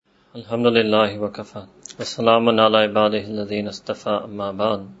Alhamdulillah wa kafa. Wa salamun ala ibadihi alladhina istafa amma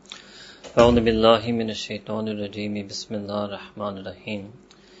ba'd. A'udhu billahi minash shaitanir rajeem. Bismillahir rahmanir rahim.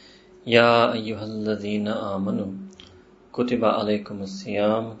 Ya ayyuhalladhina amanu. Kutiba alaykumus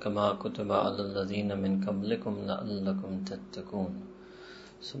siyam kama kutiba alal ladhina min qablikum la'allakum tattaqun.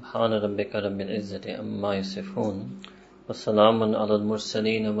 Subhana rabbika rabbil izzati amma yasifun. Wa salamun alal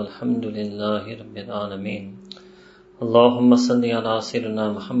mursaleen walhamdulillahi rabbil alameen. Allahumma salli ala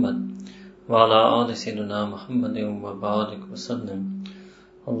Sayyidina Muhammad wa ala ali Sayyidina Muhammadin wa barik wa sallim.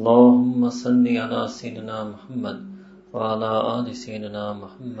 Allahumma salli ala Sayyidina Muhammad wa ala ali Sayyidina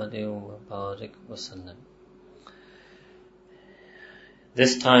Muhammadin wa barik wa sallim.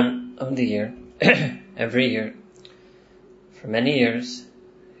 This time of the year, every year, for many years,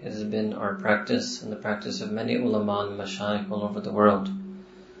 has been our practice and the practice of many ulama and mashayikh all over the world,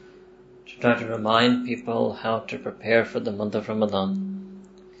 to try to remind people how to prepare for the month of Ramadan.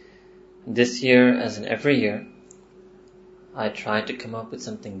 This year, as in every year, I tried to come up with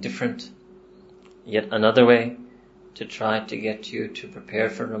something different, yet another way to try to get you to prepare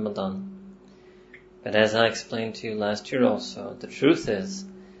for Ramadan. But as I explained to you last year also, the truth is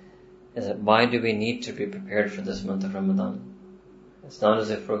that why do we need to be prepared for this month of Ramadan? It's not as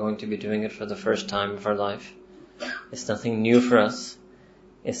if we're going to be doing it for the first time of our life. It's nothing new for us.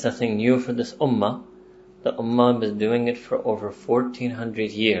 It's nothing new for this ummah. The ummah has been doing it for over 1400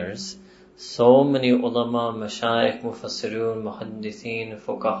 years. So many ulama, mashayikh, mufassirun, muhaddithin,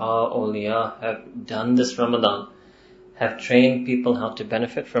 fuqaha, awliya have done this Ramadan, have trained people how to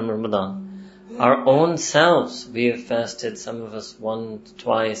benefit from Ramadan. Our own selves, we have fasted, some of us once,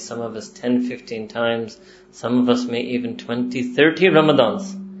 twice, some of us 10, 15 times, some of us may even 20, 30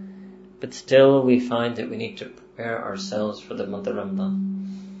 Ramadans. But still we find that we need to prepare ourselves for the month of Ramadan.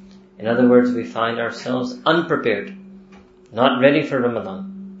 In other words, we find ourselves unprepared, not ready for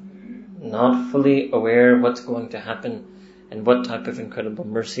Ramadan, not fully aware what's going to happen and what type of incredible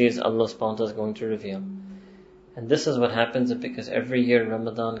mercies Allah subhanahu wa ta'ala is going to reveal. And this is what happens because every year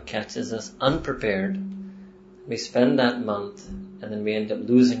Ramadan catches us unprepared. We spend that month and then we end up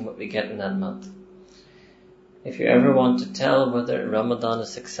losing what we get in that month. If you ever want to tell whether Ramadan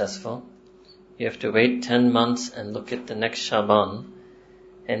is successful, you have to wait 10 months and look at the next Shaban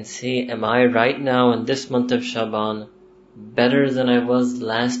and see, am I right now in this month of Shaban better than I was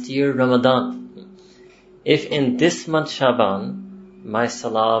last year Ramadan? If in this month Shaban, my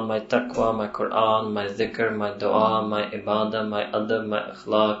salah, my taqwa, my Quran, my dhikr, my dua, my ibadah, my adab, my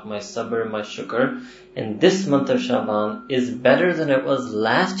akhlaq, my sabr, my shukr, in this month of Shaban is better than it was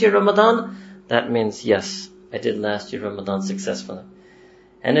last year Ramadan, that means yes, I did last year Ramadan successfully.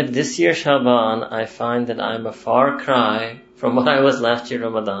 And if this year Shaban, I find that I'm a far cry from what I was last year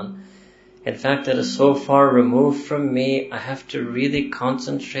Ramadan, in fact that is so far removed from me, I have to really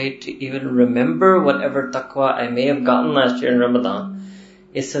concentrate to even remember whatever taqwa I may have gotten last year in Ramadan.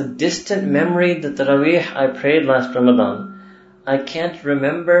 It's a distant memory, the Taraweeh I prayed last Ramadan. I can't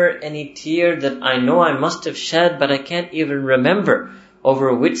remember any tear that I know I must have shed, but I can't even remember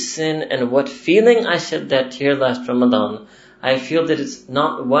over which sin and what feeling I shed that tear last Ramadan. I feel that it's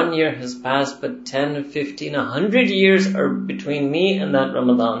not 1 year has passed, but 10, 15, 100 years are between me and that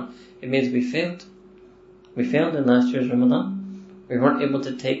Ramadan. It means we failed. We failed in last year's Ramadan. We weren't able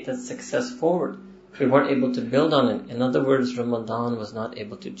to take that success forward. We weren't able to build on it. In other words, Ramadan was not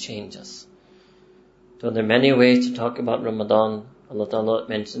able to change us. So there are many ways to talk about Ramadan. Allah Ta'ala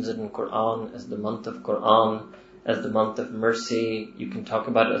mentions it in Quran as the month of Quran, as the month of mercy. You can talk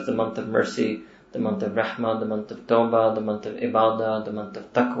about it as the month of mercy, the month of Rahmah, the month of Tawbah, the month of Ibadah, the month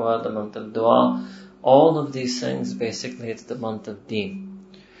of Taqwa, the month of Dua. All of these things, basically, it's the month of Deen.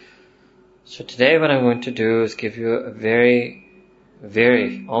 So today what I'm going to do is give you a very,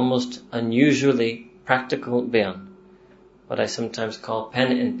 very, almost unusually practical bayan. What I sometimes call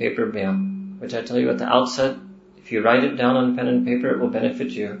pen and paper bayan. Which I tell you at the outset, if you write it down on pen and paper, it will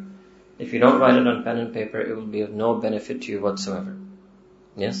benefit you. If you don't write it on pen and paper, it will be of no benefit to you whatsoever.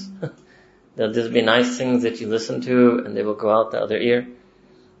 Yes? There'll just be nice things that you listen to and they will go out the other ear.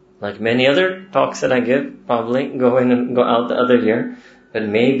 Like many other talks that I give, probably go in and go out the other ear. But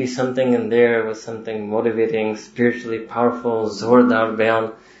maybe something in there was something motivating, spiritually powerful, zordar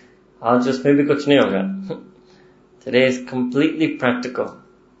bayan. I'll just maybe kuch nahi hoga. Today is completely practical.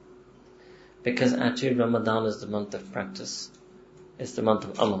 Because actually Ramadan is the month of practice. It's the month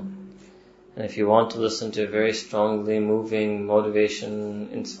of amal. And if you want to listen to very strongly moving,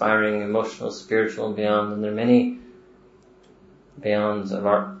 motivation, inspiring, emotional, spiritual bayan, then there are many bayans of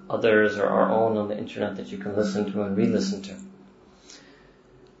our others or our own on the internet that you can listen to and re-listen to.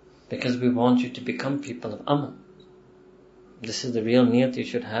 Because we want you to become people of amal. This is the real niyat you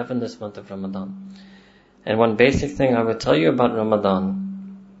should have in this month of Ramadan. And one basic thing I would tell you about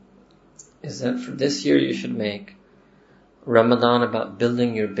Ramadan is that for this year you should make Ramadan about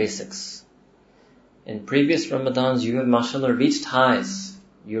building your basics. In previous Ramadans you have mashallah reached highs.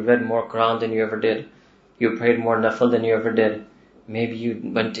 You read more Quran than you ever did. You prayed more nafil than you ever did. Maybe you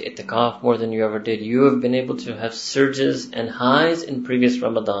went to itikaf more than you ever did. You have been able to have surges and highs in previous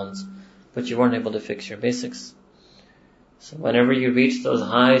Ramadans, but you weren't able to fix your basics. So whenever you reached those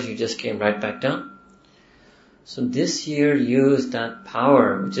highs, you just came right back down. So this year, use that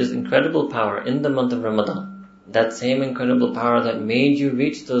power, which is incredible power in the month of Ramadan. That same incredible power that made you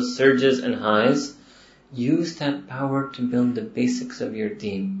reach those surges and highs, use that power to build the basics of your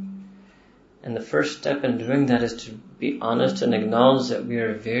deen. And the first step in doing that is to be honest and acknowledge that we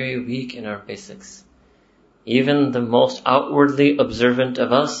are very weak in our basics. Even the most outwardly observant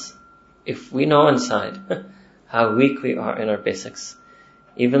of us, if we know inside how weak we are in our basics,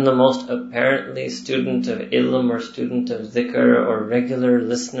 even the most apparently student of ilm or student of dhikr or regular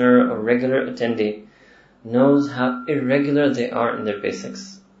listener or regular attendee knows how irregular they are in their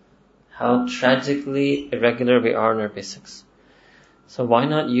basics. How tragically irregular we are in our basics. So why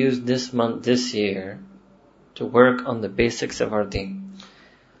not use this month, this year, to work on the basics of our deen?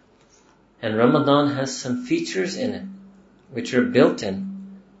 And Ramadan has some features in it, which are built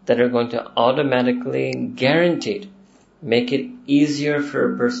in, that are going to automatically, guaranteed, make it easier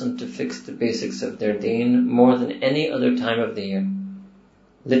for a person to fix the basics of their deen more than any other time of the year.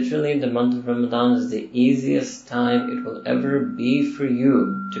 Literally, the month of Ramadan is the easiest time it will ever be for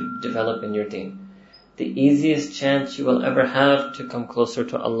you to develop in your deen. The easiest chance you will ever have to come closer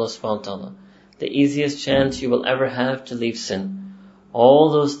to Allah subhanahu wa ta'ala. The easiest chance you will ever have to leave sin. All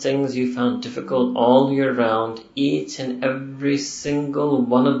those things you found difficult all year round, each and every single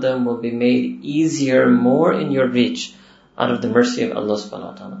one of them will be made easier, more in your reach, out of the mercy of Allah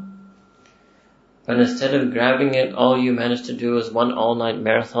subhanahu wa ta'ala. But instead of grabbing it, all you manage to do is one all-night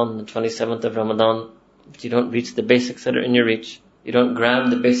marathon on the 27th of Ramadan. If you don't reach the basics that are in your reach, you don't grab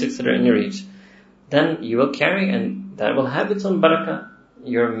the basics that are in your reach, then you will carry, and that will have its own barakah.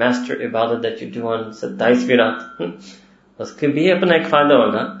 Your master ibadah that you do on 27 Virat, uske bhi apna ek fayda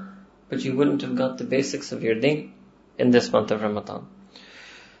hoga, but you wouldn't have got the basics of your deen in this month of Ramadan.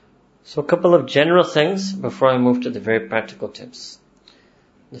 So a couple of general things before I move to the very practical tips.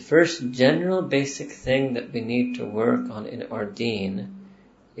 The first general basic thing that we need to work on in our deen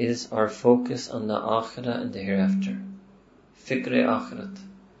is our focus on the akhirah and the hereafter. Fikr akhirat.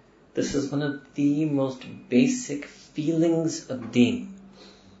 This is one of the most basic feelings of deen.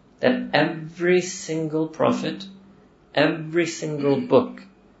 That every single prophet, every single book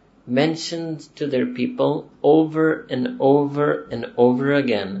mentions to their people over and over and over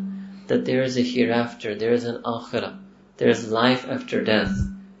again that there is a hereafter, there is an akhirah, there is life after death.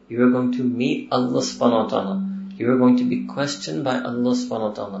 You are going to meet Allah subhanahu wa ta'ala. You are going to be questioned by Allah subhanahu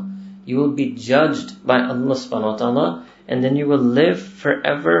wa ta'ala. You will be judged by Allah subhanahu wa ta'ala, and then you will live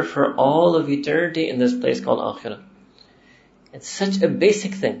forever for all of eternity in this place called Akhirah. It's such a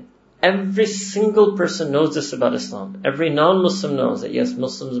basic thing. Every single person knows this about Islam. Every non-Muslim knows that yes,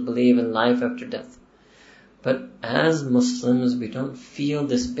 Muslims believe in life after death. But as Muslims, we don't feel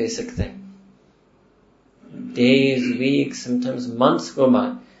this basic thing. Days, weeks, sometimes months go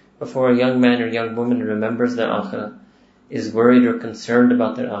by before a young man or young woman remembers their Akhirah, is worried or concerned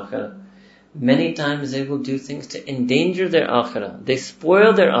about their Akhirah. Many times they will do things to endanger their Akhirah. They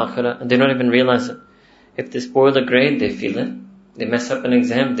spoil their Akhirah and they don't even realize it. If they spoil a grade, they feel it. They mess up an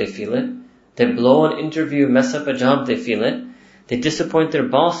exam, they feel it. They blow an interview, mess up a job, they feel it. They disappoint their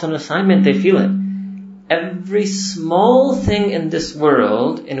boss on assignment, they feel it. Every small thing in this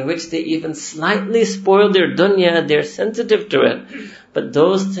world in which they even slightly spoil their dunya, they're sensitive to it. But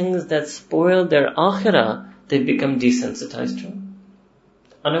those things that spoil their akhirah, they become desensitized to it.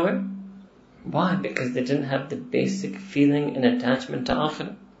 Unaware? Why? Because they didn't have the basic feeling and attachment to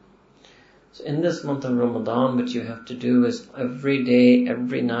akhirah. So in this month of Ramadan, what you have to do is every day,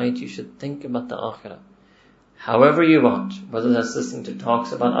 every night, you should think about the akhirah. However you want, whether that's listening to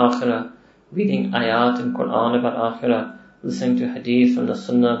talks about akhirah, reading ayat in Quran about akhirah, listening to hadith from the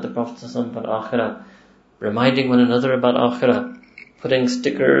sunnah of the Prophet about akhirah, reminding one another about akhirah, putting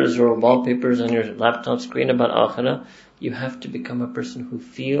stickers or wallpapers on your laptop screen about akhirah, you have to become a person who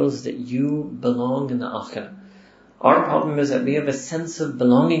feels that you belong in the akhirah. Our problem is that we have a sense of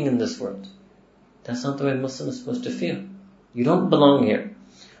belonging in this world. That's not the way Muslim is supposed to feel. You don't belong here.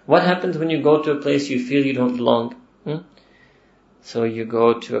 What happens when you go to a place you feel you don't belong? So you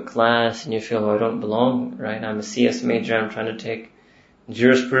go to a class and you feel, oh, I don't belong, right? I'm a CS major, I'm trying to take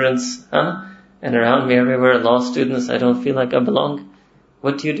jurisprudence, and around me everywhere are law students, I don't feel like I belong.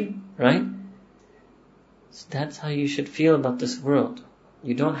 What do? Right? So that's how you should feel about this world.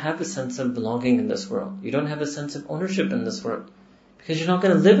 You don't have a sense of belonging in this world. You don't have a sense of ownership in this world. Because you're not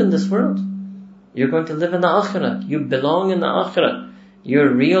going to live in this world. You're going to live in the akhirah. You belong in the akhirah. Your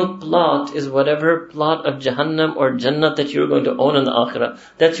real plot is whatever plot of Jahannam or Jannah that you're going to own in the akhirah.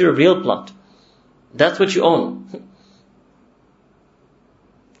 That's your real plot. That's what you own.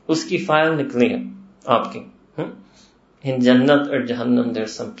 Uski file nikli hai, aapki. In Jannat or Jahannam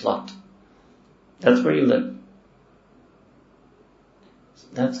there's some plot. That's where you live. So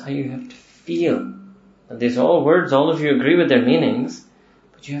that's how you have to feel. And these are all words, all of you agree with their meanings,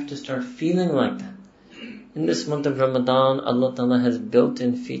 but you have to start feeling like that. In this month of Ramadan, Allah Ta'ala has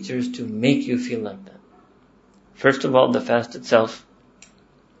built-in features to make you feel like that. First of all, the fast itself.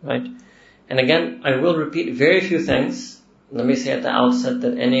 Right? And again, I will repeat very few things. Let me say at the outset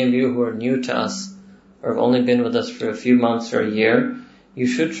that any of you who are new to us, or have only been with us for a few months or a year, you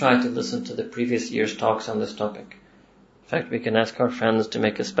should try to listen to the previous year's talks on this topic. In fact, we can ask our friends to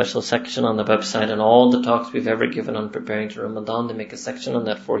make a special section on the website, and all the talks we've ever given on preparing to Ramadan, they make a section on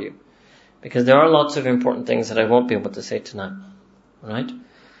that for you. Because there are lots of important things that I won't be able to say tonight. Right?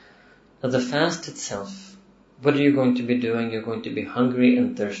 Now the fast itself, what are you going to be doing? You're going to be hungry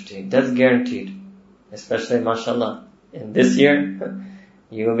and thirsty. That's guaranteed. Especially, mashallah, in this year,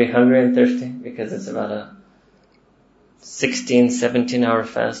 you will be hungry and thirsty because it's about a 16, 17 hour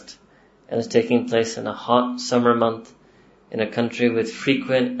fast, and it's taking place in a hot summer month in a country with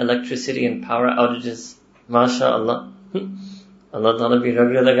frequent electricity and power outages. MashaAllah. Allah Ta'ala bhi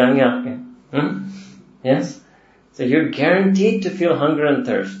ragre lagayenge aapke. Yes? So you're guaranteed to feel hunger and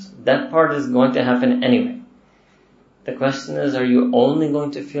thirst. That part is going to happen anyway. The question is, are you only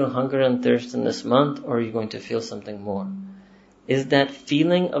going to feel hunger and thirst in this month, or are you going to feel something more? Is that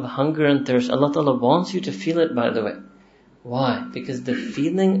feeling of hunger and thirst, Allah Ta'ala wants you to feel it, by the way. Why? Because the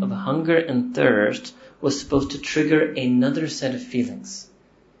feeling of hunger and thirst was supposed to trigger another set of feelings.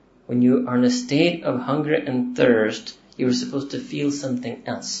 When you are in a state of hunger and thirst, you were supposed to feel something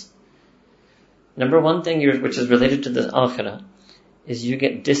else. Number one thing which is related to the akhirah is you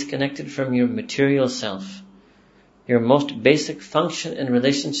get disconnected from your material self. Your most basic function and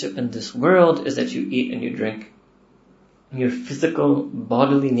relationship in this world is that you eat and you drink. Your physical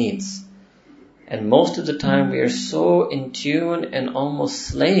bodily needs. And most of the time we are so in tune and almost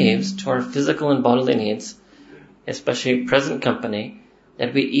slaves to our physical and bodily needs, especially present company,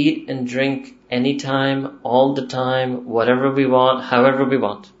 that we eat and drink anytime, all the time, whatever we want, however we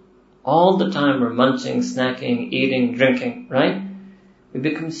want. All the time we're munching, snacking, eating, drinking, right? We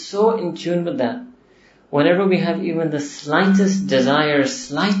become so in tune with that. Whenever we have even the slightest desire,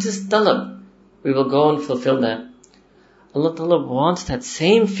 slightest talab, we will go and fulfill that. Allah Ta'ala wants that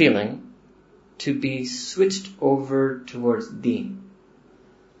same feeling to be switched over towards deen.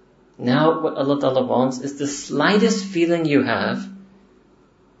 Now what Allah Ta'ala wants is the slightest feeling you have,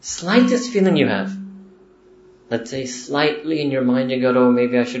 let's say slightly in your mind you go, oh,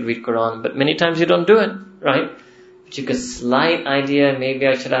 maybe I should read Quran, but many times you don't do it, right? But you get a slight idea, maybe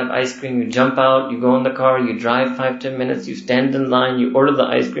I should have ice cream, you jump out, you go in the car, you drive 5-10 minutes, you stand in line, you order the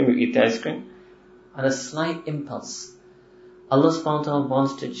ice cream, you eat the ice cream. On a slight impulse. Allah subhanahu wa ta'ala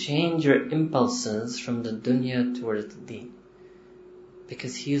wants to change your impulses from the dunya towards the deen.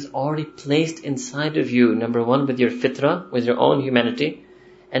 Because He has already placed inside of you, number one, with your fitrah, with your own humanity,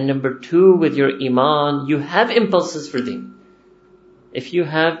 and number two, with your iman, you have impulses for deen. If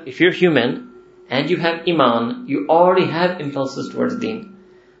you're human, and you have iman, you already have impulses towards deen.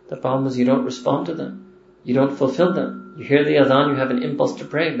 The problem is you don't respond to them. You don't fulfill them. You hear the adhan, you have an impulse to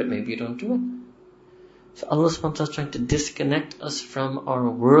pray, but maybe you don't do it. So Allah subhanahu wa ta'ala is trying to disconnect us from our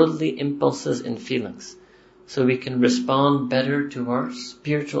worldly impulses and feelings, so we can respond better to our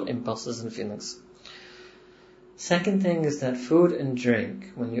spiritual impulses and feelings. Second thing is that food and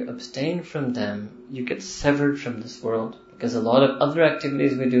drink, when you abstain from them, you get severed from this world. Because a lot of other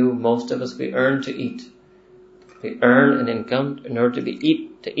activities we do, most of us, we earn to eat. We earn an income in order to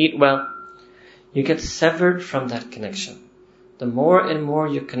eat well. You get severed from that connection. The more and more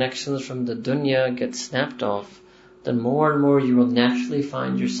your connections from the dunya get snapped off, the more and more you will naturally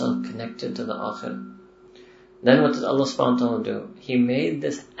find yourself connected to the akhirah. Then what does Allah subhanahu wa ta'ala do? He made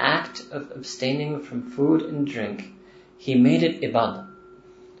this act of abstaining from food and drink, He made it ibadah.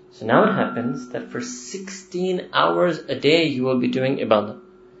 So now it happens that for 16 hours a day you will be doing ibadah.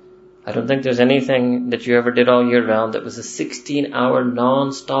 I don't think there's anything that you ever did all year round that was a 16-hour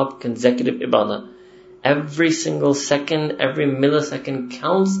non-stop consecutive ibadah. Every single second, every millisecond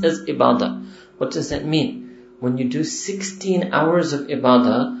counts as ibadah. What does that mean? When you do 16 hours of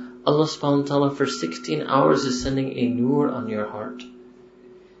ibadah, Allah subhanahu wa ta'ala for 16 hours is sending a nur on your heart.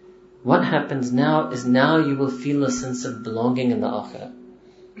 What happens now is now you will feel a sense of belonging in the akhirah.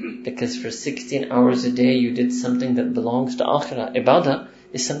 Because for 16 hours a day you did something that belongs to akhirah. Ibadah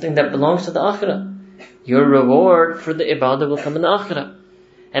is something that belongs to the akhirah. Your reward for the ibadah will come in the akhirah.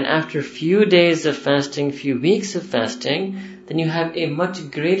 And after a few days of fasting, few weeks of fasting, then you have a much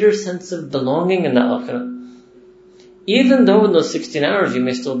greater sense of belonging in the akhirah. Even though in those 16 hours you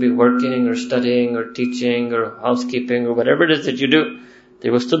may still be working or studying or teaching or housekeeping or whatever it is that you do,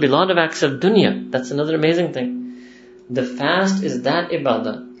 there will still be a lot of acts of dunya. That's another amazing thing. The fast is that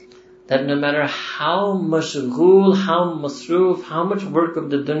ibadah that no matter how mashghul, how masroof, how much work of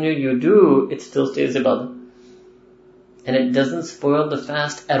the dunya you do, it still stays ibadah. And it doesn't spoil the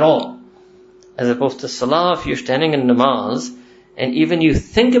fast at all. As opposed to salah, if you're standing in namaz, and even you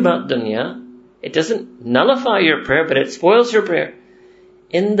think about dunya, it doesn't nullify your prayer, but it spoils your prayer.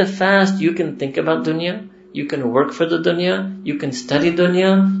 In the fast, you can think about dunya, you can work for the dunya, you can study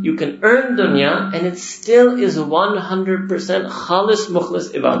dunya, you can earn dunya, and it still is 100% khalis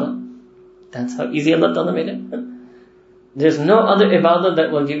mukhlis ibadah. That's how easy Allah Ta'ala made it. There's no other ibadah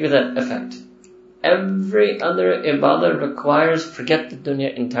that will give you that effect. Every other ibadah requires forget the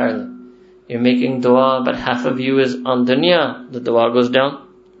dunya entirely. You're making dua, but half of you is on dunya, the dua goes down,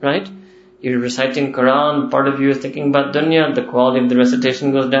 right? You're reciting Quran, part of you is thinking about dunya, the quality of the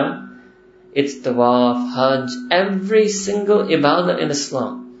recitation goes down. It's tawaf, hajj, every single ibadah in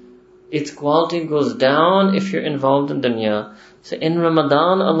Islam, its quality goes down if you're involved in dunya. So in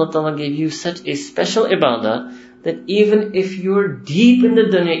Ramadan, Allah Ta'ala gave you such a special ibadah that even if you're deep in the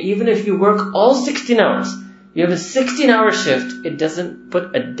dunya, even if you work all 16 hours, you have a 16-hour shift, it doesn't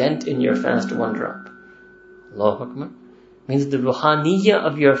put a dent in your fast one drop. Allahu Akbar. Means the ruhaniyya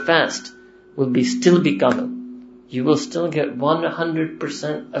of your fast will still be kamil. You will still get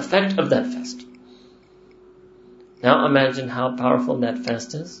 100% effect of that fast. Now imagine how powerful that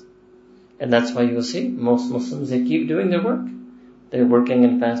fast is. And that's why you will see most Muslims, they keep doing their work. They're working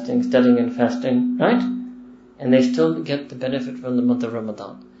and fasting, studying and fasting, right? And they still get the benefit from the month of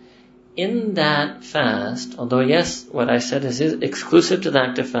Ramadan. In that fast, although yes, what I said is exclusive to the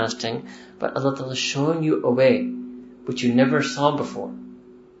act of fasting, but Allah Ta'ala is showing you a way which you never saw before,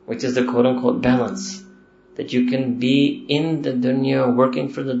 which is the quote-unquote balance. That you can be in the dunya, working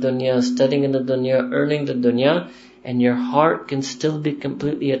for the dunya, studying in the dunya, earning the dunya, and your heart can still be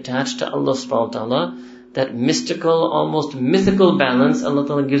completely attached to Allah subhanahu wa ta'ala. That mystical, almost mythical balance, Allah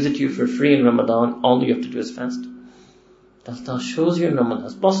Ta'ala gives it to you for free in Ramadan. All you have to do is fast. That shows you in Ramadan.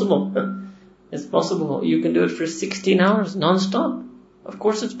 It's possible. It's possible. You can do it for 16 hours, non-stop. Of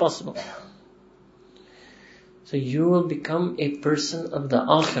course it's possible. So you will become a person of the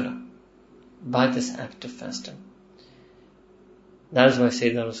akhirah by this act of fasting. That is why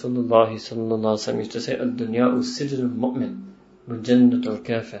Sayyidina Rasulullah sallallahu alaihi wasallam used to say, "Ad-dunya'u sijnul mu'min, wa jannatul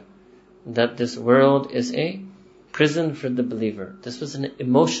kafir." That this world is a prison for the believer. This was an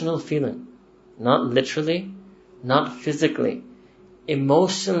emotional feeling, not literally, not physically.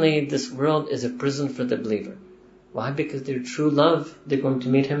 Emotionally, this world is a prison for the believer. Why? Because their true love, they're going to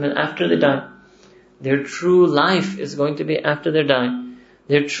meet him after they die. Their true life is going to be after they die.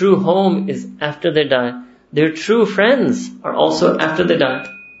 Their true home is after they die. Their true friends are also after they die.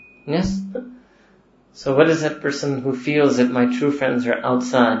 Yes? So what is that person who feels that my true friends are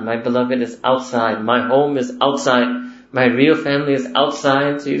outside, my beloved is outside, my home is outside, my real family is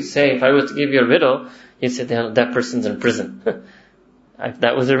outside? So you say, if I was to give you a riddle, you'd say that person's in prison. If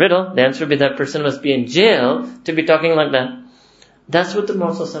that was a riddle, the answer would be that person must be in jail to be talking like that. That's what the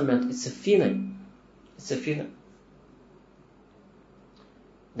Prophet meant. It's a feeling. It's a feeling.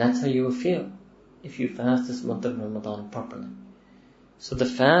 That's how you will feel if you fast this month of Ramadan properly. So the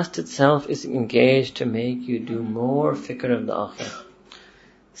fast itself is engaged to make you do more fikr of the akhirah.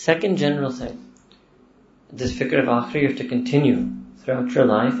 Second general thing, this fikr of akhirah you have to continue throughout your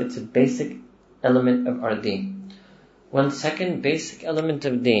life. It's a basic element of our deen. One second basic element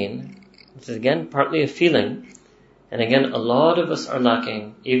of deen, which is again partly a feeling, and again a lot of us are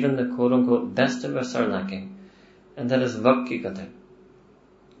lacking, even the quote-unquote best of us are lacking, and that is waqt ki qadr.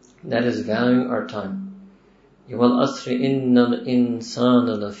 That is valuing our time. Wal asri innal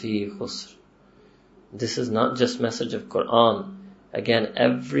insana lafi khusr. This is not just message of Quran. Again,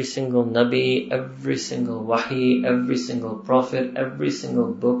 every single Nabi, every single Wahi, every single Prophet, every single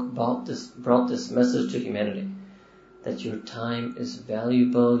book brought this message to humanity. That your time is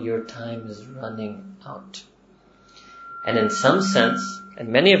valuable, your time is running out. And in some sense, and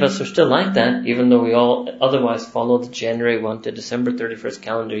many of us are still like that, even though we all otherwise follow the January 1 to December 31st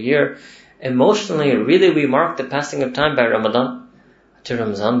calendar year, emotionally, really we mark the passing of time by Ramadan. to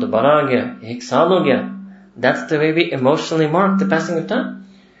Ramzan dobara aa gaya, ek saal ho gaya. That's the way we emotionally mark the passing of time.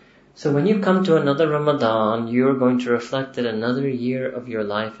 So when you come to another Ramadan, you're going to reflect that another year of your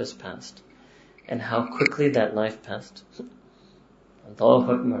life has passed. And how quickly that life passed.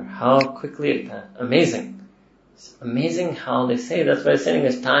 Allahu Akbar, how quickly it passed. Amazing. It's amazing how they say, that's why I'm saying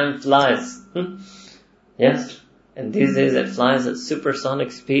is time flies. Yes? And these days it flies at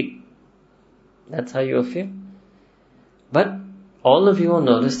supersonic speed. That's how you will feel. But all of you will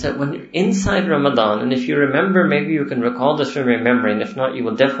notice that when you're inside Ramadan, and if you remember, maybe you can recall this from remembering, if not, you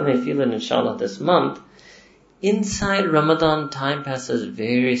will definitely feel it inshallah this month. Inside Ramadan, time passes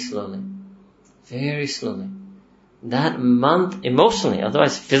very slowly. Very slowly. That month, emotionally,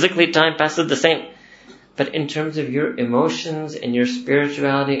 otherwise physically time passes the same. But in terms of your emotions and your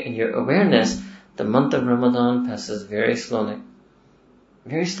spirituality and your awareness, the month of Ramadan passes very slowly.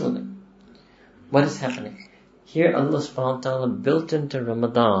 Very slowly. What is happening? Here Allah subhanahu wa ta'ala built into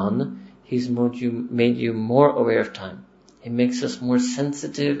Ramadan, He's made you more aware of time. It makes us more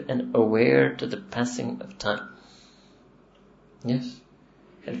sensitive and aware to the passing of time. Yes?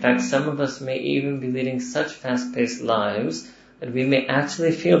 In fact, some of us may even be leading such fast-paced lives that we may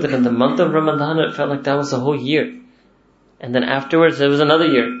actually feel that in the month of Ramadan it felt like that was a whole year. And then afterwards there was another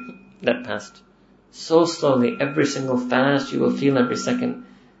year that passed. So slowly, every single fast you will feel every second.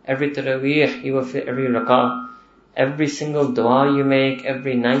 Every taraweeh you will feel every rak'ah. Every single dua you make,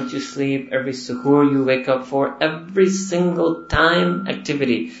 every night you sleep, every suhoor you wake up for, every single time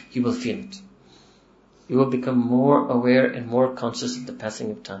activity, you will feel it. You will become more aware and more conscious of the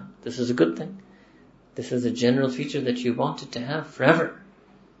passing of time. This is a good thing. This is a general feature that you wanted to have forever.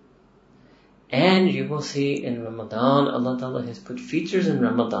 And you will see in Ramadan, Allah Ta'ala has put features in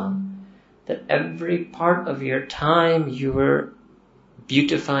Ramadan that every part of your time you were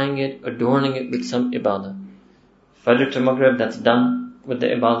beautifying it, adorning it with some ibadah. Fajr to Maghrib, that's done with the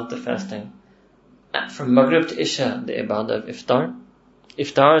ibadah of fasting. From Maghrib to Isha, the ibadah of iftar.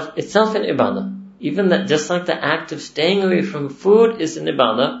 Iftar is itself an ibadah. Even that, just like the act of staying away from food is an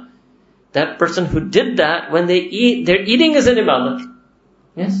ibadah, that person who did that, when they eat, their eating is an ibadah.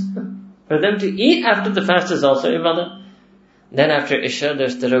 Yes? For them to eat after the fast is also ibadah. Then after Isha,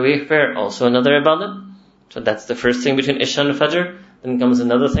 there's the Taraweeh prayer, also another ibadah. So that's the first thing between Isha and Fajr. Then comes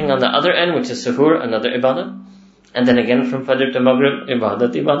another thing on the other end, which is Suhoor, another ibadah. And then again from Fajr to Maghrib,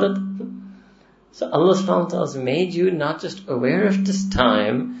 ibadat. So Allah subhanahu wa ta'ala has made you not just aware of this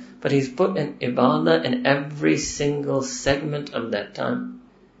time, but He's put an ibadah in every single segment of that time.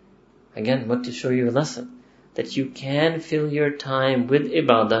 Again, what to show you a lesson? That you can fill your time with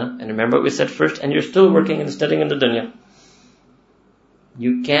ibadah, and remember what we said first, and you're still working and studying in the dunya.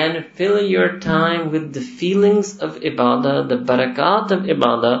 You can fill your time with the feelings of ibadah, the barakat of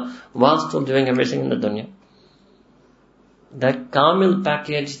ibadah, while still doing everything in the dunya. That kamil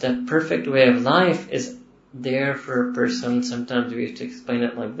package, that perfect way of life is there for a person. Sometimes we have to explain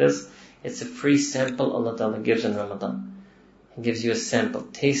it like this. It's a free sample Allah Ta'ala gives in Ramadan. He gives you a sample.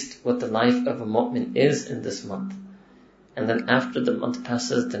 Taste what the life of a mu'min is in this month. And then after the month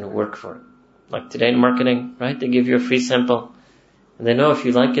passes, then work for it. Like today in marketing, right? They give you a free sample. And they know if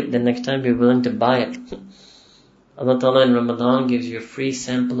you like it, then next time you're willing to buy it. Allah Ta'ala in Ramadan gives you a free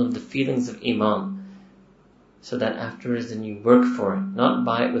sample of the feelings of Iman. So that afterwards then you work for it. Not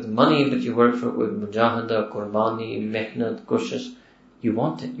buy it with money, but you work for it with mujahada, qurbani, mehnat, koshish. You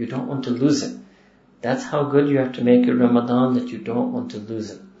want it. You don't want to lose it. That's how good you have to make it Ramadan, that you don't want to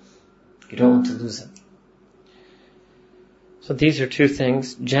lose it. You don't want to lose it. So these are two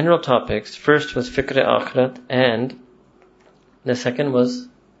things, general topics. First was fikr akhirat, and the second was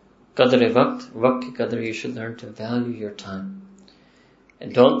qadr waqt. Waqt ki qadr, you should learn to value your time.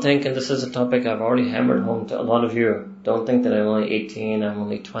 And don't think, and this is a topic I've already hammered home to a lot of you, don't think that I'm only 18, I'm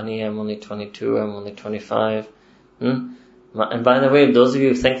only 20, I'm only 22, I'm only 25. And by the way, those of you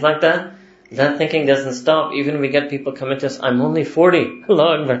who think like that thinking doesn't stop. Even when we get people coming to us, I'm only 40.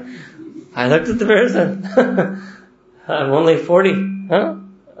 Allahu Akbar. I looked at the person. I'm only 40. Huh?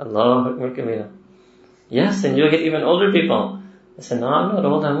 Allahu Akbar kabira. Yes, and you'll get even older people. I said, no, I'm not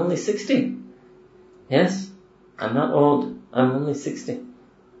old, I'm only 60. Yes, I'm not old, I'm only 60.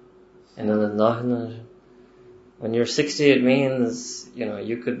 And when you're 60, it means,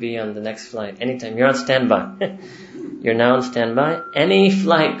 you could be on the next flight anytime. You're on standby. You're now on standby. Any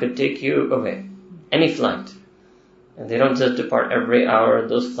flight could take you away. Any flight. And they don't just depart every hour.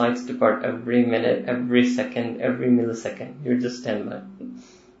 Those flights depart every minute, every second, every millisecond. You're just standby.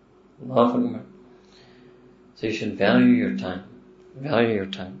 Allahu Akbar. So you should value your time. Value your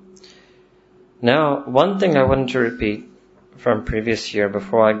time. Now, one thing I wanted to repeat from previous year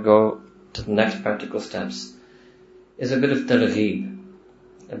before I go to the next practical steps is a bit of targheeb.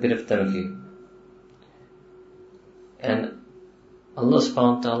 a bit of targheeb. And Allah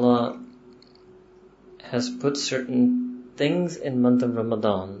subhanahu wa ta'ala has put certain things in month of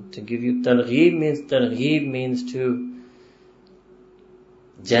Ramadan to give you targheeb means to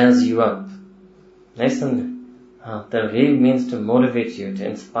jazz you up. Nice and targheeb means to motivate you, to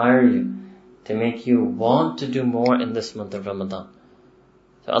inspire you, to make you want to do more in this month of Ramadan.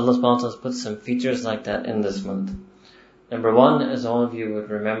 So Allah subhanahu wa ta'ala has put some features like that in this month. Number one, as all of you would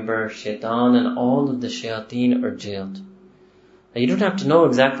remember, shaitan and all of the shayateen are jailed. Now you don't have to know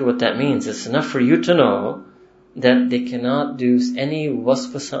exactly what that means. It's enough for you to know that they cannot do any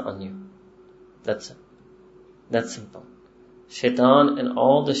waswasa on you. That's it. That's simple. Shaitan and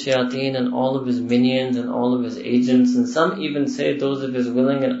all the shayateen and all of his minions and all of his agents, and some even say those of his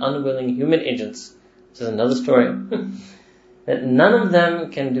willing and unwilling human agents, which is another story, that none of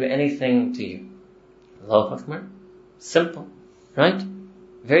them can do anything to you. Allahu Akbar. Simple. Right?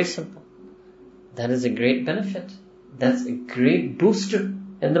 Very simple. That is a great benefit. That's a great booster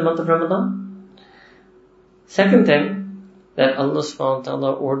in the month of Ramadan. Second thing, that Allah subhanahu wa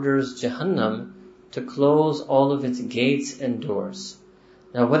ta'ala orders Jahannam to close all of its gates and doors.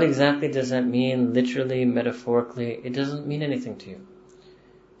 Now what exactly does that mean, literally, metaphorically? It doesn't mean anything to you.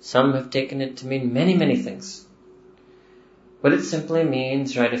 Some have taken it to mean many, many things. What it simply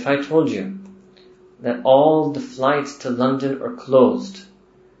means, right, if I told you that all the flights to London are closed,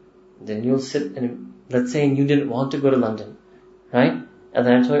 then you'll sit and, let's say you didn't want to go to London, right? And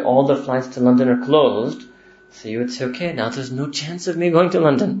then I told you all the flights to London are closed, so you would say, okay, now there's no chance of me going to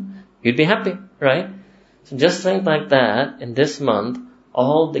London. You'd be happy, right? So just like that, in this month,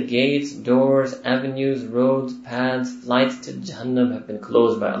 all the gates, doors, avenues, roads, paths, flights to Jahannam have been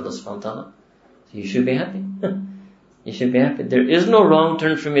closed by Allah subhanahu wa ta'ala. So you should be happy. You should be happy. There is no wrong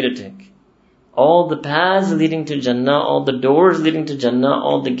turn for me to take. All the paths leading to Jannah, all the doors leading to Jannah,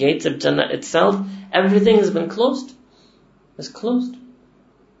 all the gates of Jannah itself, everything has been closed. It's closed.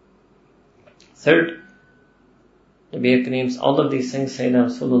 Third, Nabi Kareem, all of these things Sayyidina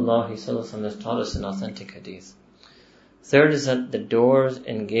Rasulullah has taught us in authentic hadith. Third is that the doors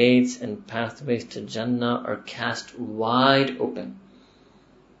and gates and pathways to Jannah are cast wide open.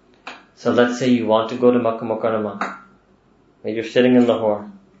 So let's say you want to go to Makkah Mukarramah. You're sitting in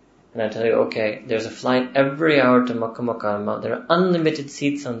Lahore. And I tell you, okay, there's a flight every hour to Makkah Mukarramah. There are unlimited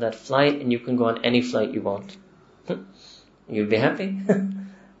seats on that flight and you can go on any flight you want. You'll be happy.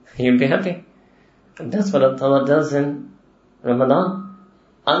 You'll be happy. And that's what Allah does in Ramadan.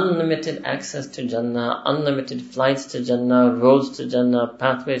 Unlimited access to Jannah, unlimited flights to Jannah, roads to Jannah,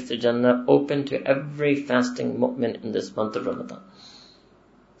 pathways to Jannah, open to every fasting mu'min in this month of Ramadan.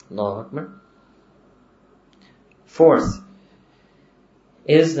 Allahu Akbar. Fourth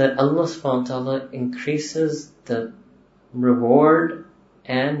is that Allah subhanahu wa ta'ala increases the reward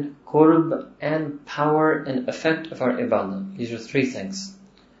and qurb and power and effect of our ibadah. These are three things.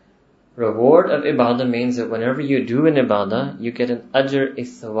 Reward of ibadah means that whenever you do an ibadah, you get an ajr, a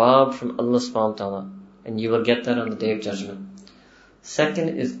thawab from Allah subhanahu wa ta'ala. And you will get that on the Day of Judgment.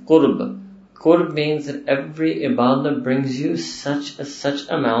 Second is qurb. Qurb means that every ibadah brings you such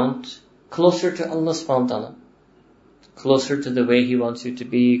amount closer to Allah subhanahu wa ta'ala. Closer to the way He wants you to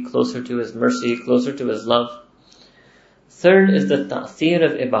be, closer to His mercy, closer to His love. Third is the ta'thir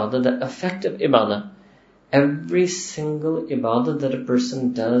of ibadah, the effect of ibadah. Every single ibadah that a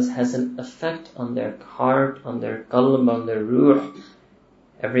person does has an effect on their heart, on their qalb, on their ruh.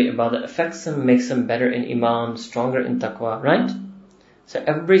 Every ibadah affects them, makes them better in iman, stronger in taqwa, right? So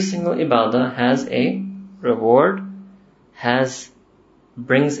every single ibadah has a reward,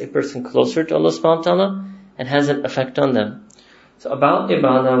 brings a person closer to Allah subhanahu wa ta'ala, and has an effect on them. So about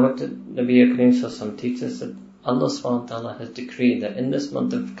ibadah, what did Nabi Kareem Sallallahu Alaihi Wasallam teach us? That Allah subhanahu wa ta'ala has decreed that in this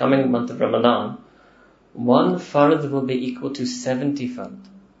coming month of Ramadan, one fard will be equal to 70 fard.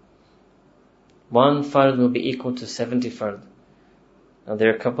 One fard will be equal to 70 fard. Now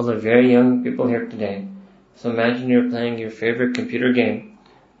there are a couple of very young people here today. So imagine you're playing your favorite computer game,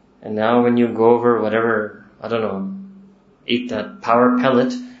 and now when you go over whatever, I don't know, eat that power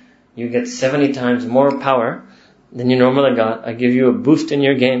pellet, you get 70 times more power than you normally got. I give you a boost in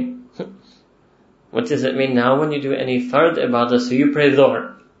your game. What does it mean now when you do any fard ibadah? So you pray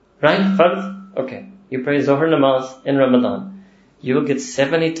Zohr, right? Fard? Okay. You pray Zohr namaz in Ramadan. You will get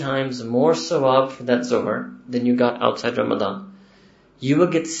 70 times more sawab for that Zohr than you got outside Ramadan. You will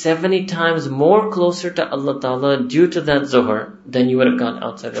get 70 times more closer to Allah Ta'ala due to that Zohr than you would have got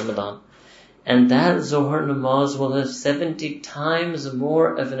outside Ramadan. And that Zohr namaz will have 70 times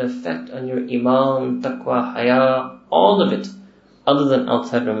more of an effect on your iman, taqwa, haya, all of it, other than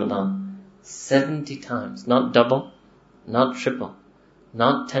outside Ramadan. 70 times. Not double, not triple.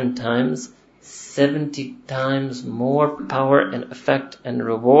 Not 10 times, 70 times more power and effect and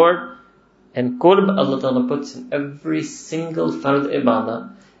reward and qurb Allah Ta'ala puts in every single fard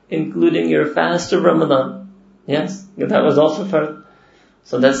ibadah, including your fast of Ramadan. Yes, that was also fard.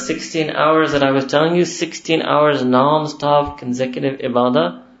 So that's 16 hours that I was telling you, 16 hours non-stop consecutive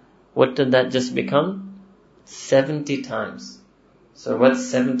ibadah. What did that just become? 70 times. So what's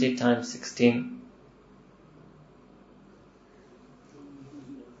 70 times 16?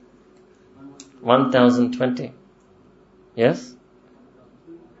 1020. Yes?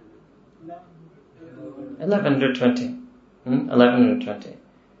 1120. 1120.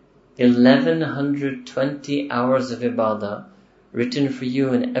 1120 hours of ibadah written for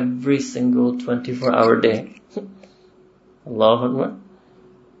you in every single 24-hour day. Allahu Akbar.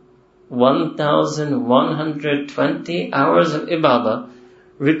 1120 hours of ibadah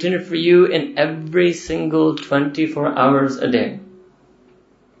written for you in every single 24 hours a day.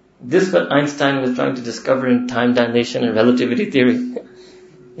 This is what Einstein was trying to discover in time dilation and relativity theory.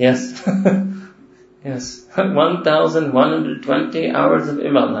 Yes. Yes. 1120 hours of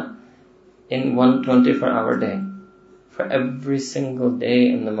ibadah in one 24-hour day. For every single day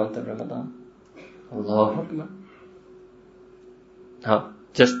in the month of Ramadan. Allahu Akbar. Now,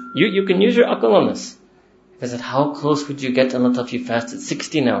 just, you can use your aql on this. Because how close would you get to Allah if you fasted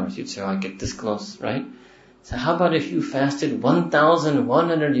 16 hours? You'd say, I get this close, right? So how about if you fasted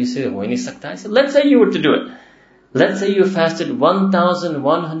 1,100, you say, I said, let's say you were to do it. Let's say you fasted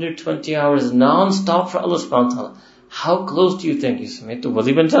 1,120 hours non-stop for Allah subhanahu wa ta'ala. How close do you think? You say, main to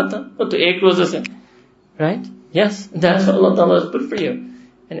wazi ban jata, to ek roza se. Right? Yes, that's what Allah ta'ala has put for you.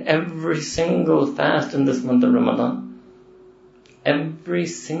 And every single fast in this month of Ramadan, every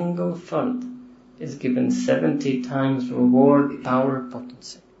single fard is given 70 times reward, power,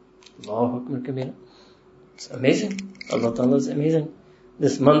 potency. Allahu Akbar Kabira. It's amazing. Allah Ta'ala is amazing.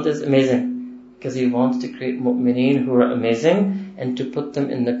 This month is amazing. Because He wants to create mu'mineen who are amazing and to put them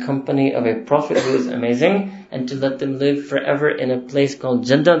in the company of a Prophet who is amazing and to let them live forever in a place called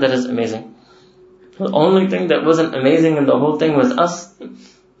Jannah that is amazing. The only thing that wasn't amazing in the whole thing was us.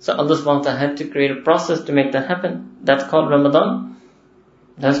 So Allah subhanahu wa ta'ala had to create a process to make that happen. That's called Ramadan.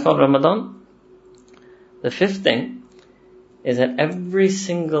 That's called Ramadan. The fifth thing is that every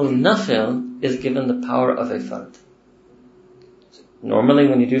single nafil is given the power of a fard. Normally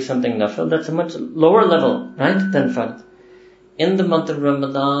when you do something nafil, that's a much lower level, right, than fard. In the month of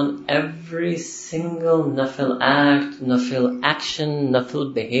Ramadan, every single nafil act, nafil action,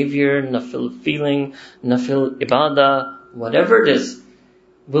 nafil behavior, nafil feeling, nafil ibadah, whatever it is,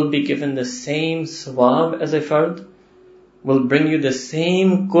 will be given the same sawab as a fard, will bring you the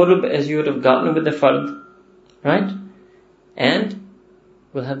same qurb as you would have gotten with the fard, right? And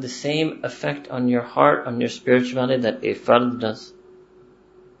will have the same effect on your heart, on your spirituality that a fard does.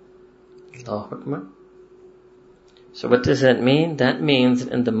 Allahu Akbar. So what does that mean? That means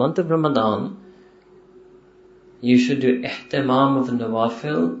that in the month of Ramadan, you should do ihtimam of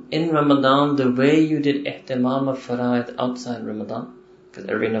nawafil in Ramadan the way you did ihtimam of faraid outside Ramadan. Because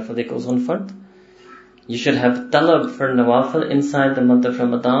every nafil goes on fard. You should have talab for nawafil inside the month of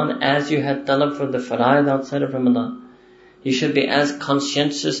Ramadan as you had talab for the faraid outside of Ramadan. You should be as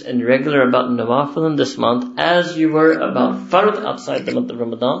conscientious and regular about nawafil in this month as you were about fard outside the month of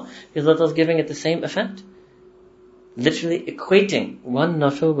Ramadan, because Allah is giving it the same effect. Literally equating one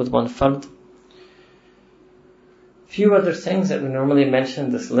nafil with one fard. Few other things that we normally mention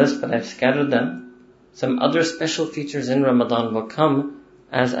in this list, but I've scattered them. Some other special features in Ramadan will come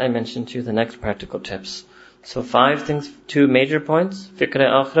as I mention to you the next practical tips. So 5 things, 2 major points, fikr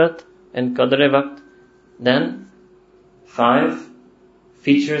akhirat and qadr waqt. Then 5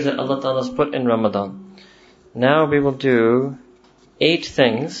 features that Allah Ta'ala has put in Ramadan. Now we will do 8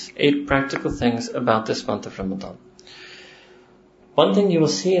 things, 8 practical things about this month of Ramadan. One thing you will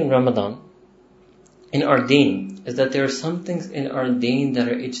see in Ramadan, in our deen, is that there are some things in our deen that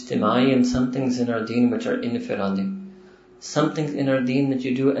are ijtimai and some things in our deen which are infiradi. Some things in our deen that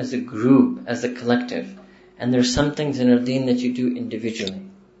you do as a group, as a collective. And there are some things in our deen that you do individually,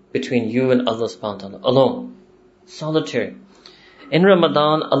 between you and Allah subhanahu wa ta'ala, alone. Solitary. In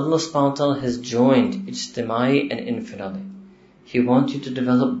Ramadan, Allah subhanahu wa ta'ala has joined ijtimai and infiradi. He wants you to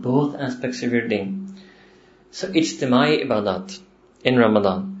develop both aspects of your deen. So ijtimai ibadat in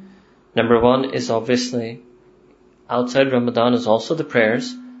Ramadan. Number 1 is obviously, outside Ramadan is also the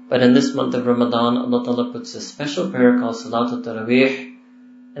prayers, but in this month of Ramadan, Allah ta'ala puts a special prayer called Salatul Tarawih,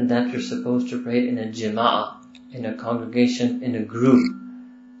 and that you're supposed to pray in a jama'ah, in a congregation, in a group.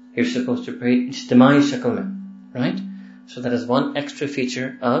 You're supposed to pray ijtimai shakl mein. Right? So that is one extra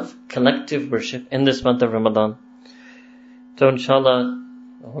feature of collective worship in this month of Ramadan. So inshallah,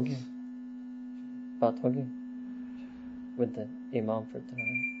 hogi, baat hogi with the Imam for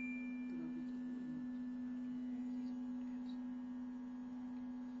Tarawih.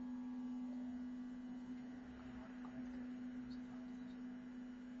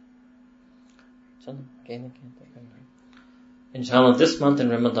 Inshallah, this month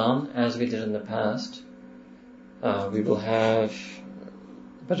in Ramadan, as we did in the past, we will have,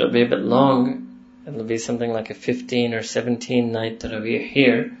 but it'll be a bit long. It'll be something like a 15 or 17 night Taraweeh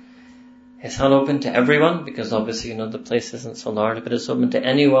here. It's not open to everyone because obviously, the place isn't so large, but it's open to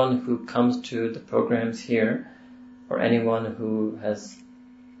anyone who comes to the programs here or anyone who has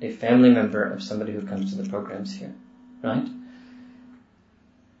a family member of somebody who comes to the programs here, right?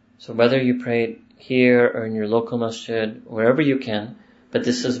 So whether you pray here or in your local masjid, wherever you can, but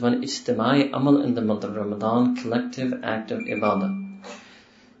this is one ijtimai amal in the month of Ramadan, collective act of ibadah.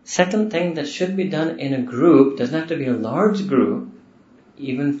 Second thing that should be done in a group, doesn't have to be a large group,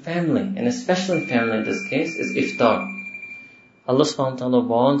 even family, and especially family in this case, is iftar. Allah subhanahu wa ta'ala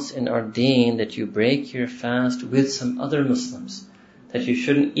wants in our deen that you break your fast with some other Muslims. That you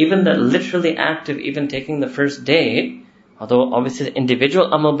shouldn't, even that literally act of even taking the first day, although obviously the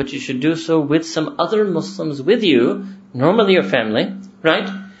individual amal, but you should do so with some other Muslims with you, normally your family, right?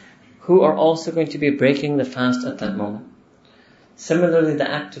 Who are also going to be breaking the fast at that moment. Similarly, the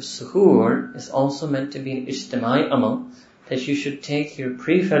act of suhoor is also meant to be an ijtimai amal, that you should take your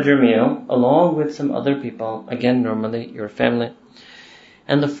pre-fajr meal along with some other people, again normally your family.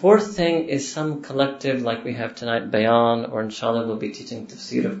 And the fourth thing is some collective, like we have tonight, bayan, or inshallah we'll be teaching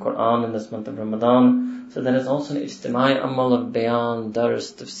tafsir of Quran in this month of Ramadan. So that is also an ijtimai amal of bayan,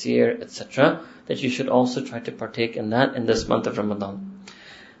 dars, tafsir, etc. that you should also try to partake in that in this month of Ramadan.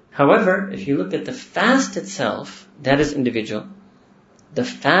 However, if you look at the fast itself, that is individual. The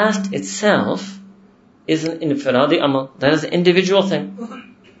fast itself is an infiradi amal. That is an individual thing.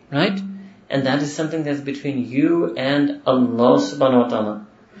 Right? And that is something that's between you and Allah subhanahu wa ta'ala.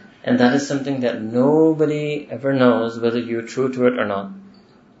 And that is something that nobody ever knows whether you're true to it or not.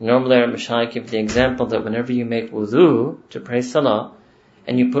 Normally our mashayikh give the example that whenever you make wudu to pray salah,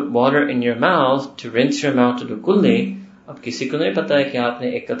 and you put water in your mouth to rinse your mouth to do kulli, अब किसी को नहीं पता है कि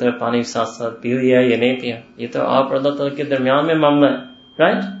आपने एक कतरा पानी साथ साथ पी लिया या नहीं पिया. ये तो आप और अल्लाह ताला के दरमियान में मामला है.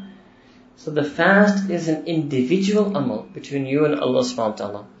 Right? So the fast is an individual amal between you and Allah subhanahu wa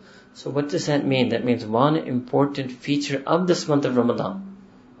ta'ala. So what does that mean? That means one important feature of this month of Ramadan.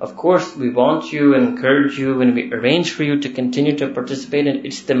 Of course, we want you and encourage you and we arrange for you to continue to participate in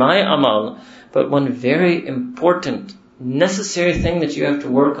ijtimai amal. But one very important, necessary thing that you have to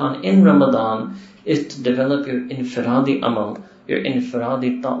work on in Ramadan is to develop your infiradi amal, your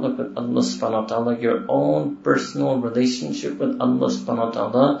infiradi ta'alluq with Allah subhanahu wa ta'ala, your own personal relationship with Allah subhanahu wa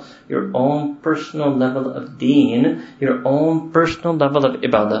ta'ala, your own personal level of deen, your own personal level of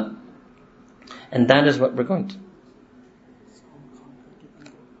ibadah. And that is what we're going to.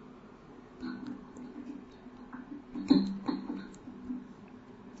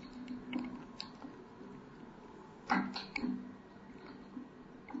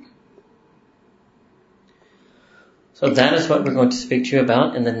 So that is what we're going to speak to you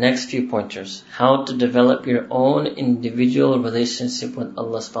about in the next few pointers. How to develop your own individual relationship with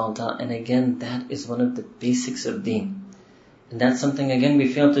Allah subhanahu wa ta'ala. And again, that is one of the basics of deen. And that's something again we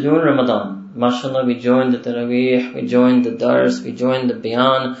fail to do in Ramadan. MashaAllah, we join the Taraweeh, we join the Dars, we join the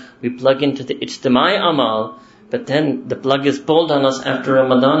Bayan, we plug into the Ijtimai Amal, but then the plug is pulled on us after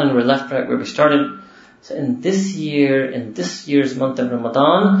Ramadan and we're left right where we started. So in this year's month of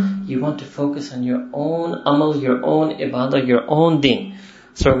Ramadan, you want to focus on your own amal, your own ibadah, your own deen.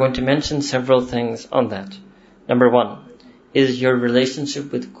 So we're going to mention several things on that. Number one is your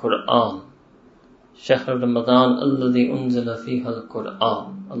relationship with Quran. Shahr Ramadan alladhi unzila fiha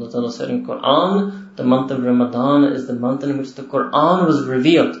al-Quran. Allah Ta'ala said in Quran, the month of Ramadan is the month in which the Quran was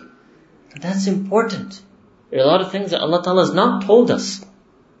revealed. That's important. There are a lot of things that Allah Ta'ala has not told us.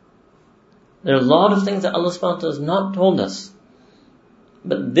 There are a lot of things that Allah subhanahu wa ta'ala has not told us.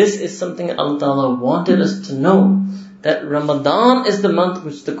 But this is something that Allah Ta'ala wanted us to know. That Ramadan is the month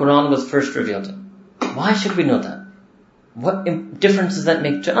which the Quran was first revealed in. Why should we know that? What difference does that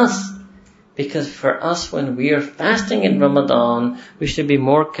make to us? Because for us, when we are fasting in Ramadan, we should be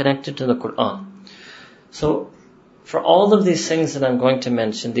more connected to the Quran. So, for all of these things that I'm going to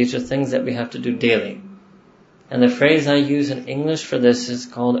mention, these are things that we have to do daily. And the phrase I use in English for this is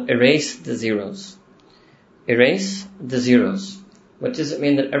called erase the zeros. Erase the zeros. What does it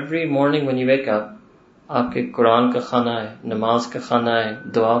mean? That every morning when you wake up, aapke Quran ka khana hai, namaz ka khana hai,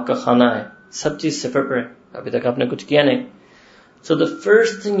 dua ka khana hai, sab cheez sifar par hai. Abhi tak aapne kuch kiya nahi. So the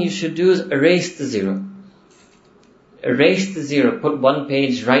first thing you should do is erase the zero. Erase the zero, put one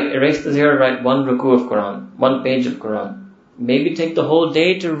page, erase the zero, write one ruku of Quran, one page of Quran. Maybe take the whole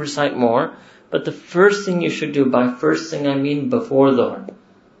day to recite more, but the first thing you should do, by first thing I mean before Dhuhr,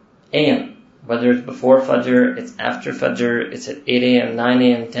 AM, whether it's before Fajr, it's after Fajr, it's at 8 a.m., 9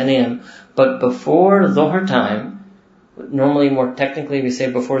 a.m., 10 a.m., but before Dhuhr time, normally more technically we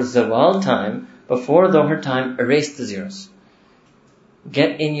say before Zawal time, before Dhuhr time, erase the zeros.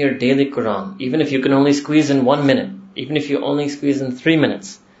 Get in your daily Quran, even if you can only squeeze in 1 minute, even if you only squeeze in 3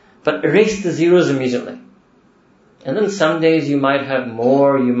 minutes, but erase the zeros immediately. And then some days you might have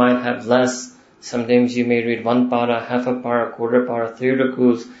more, you might have less. Some days you may read 1 para, half a para, quarter para, 3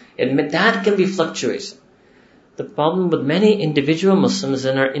 rukus. That can be fluctuation. The problem with many individual Muslims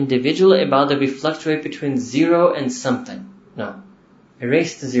in our individual ibadah, we fluctuate between 0 and something. No.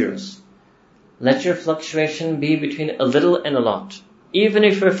 Erase the zeros. Let your fluctuation be between a little and a lot. Even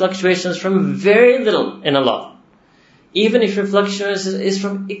if your fluctuation is from very little and a lot. Even if your fluctuation is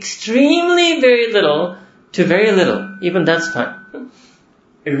from extremely very little to very little. Even that's fine.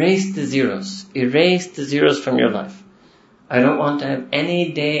 Erase the zeros. Erase the zeros from your life. I don't want to have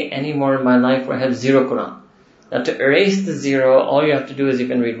any day anymore in my life where I have 0 Quran. Now to erase the 0, all you have to do is you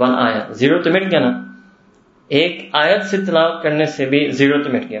can read 1 ayah. 0 to mit gaya na. Ek ayat se tilawat karne se bhi 0 to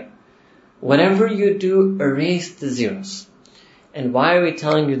mit gaya. Whatever you do, erase the zeros. And why are we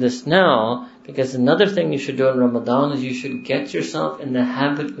telling you this now? Because another thing you should do in Ramadan is you should get yourself in the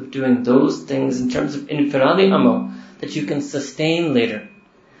habit of doing those things in terms of infiradi amal that you can sustain later.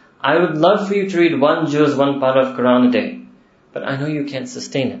 I would love for you to read 1 juz, 1 para of Quran a day. But I know you can't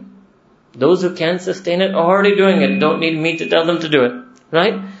sustain it. Those who can sustain it are already doing it. Don't need me to tell them to do it.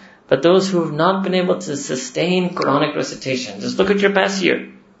 Right? But those who have not been able to sustain Quranic recitation, just look at your past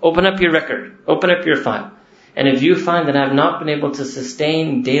year. Open up your record. Open up your file. And if you find that I have not been able to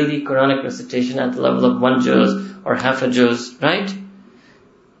sustain daily Quranic recitation at the level of 1 juz or half a juz, right?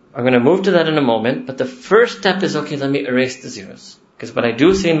 I'm going to move to that in a moment. But the first step is, okay, let me erase the zeros. Because what I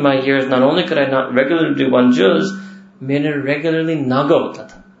do see in my years, not only could I not regularly do 1 juz, मैंने regularly naga hota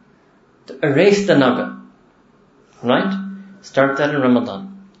tha. To erase the naga. Right? Start that in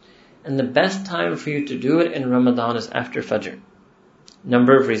Ramadan. And the best time for you to do it in Ramadan is after Fajr.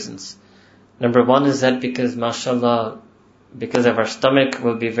 Number of reasons. Number 1 is that because, mashallah, because of our stomach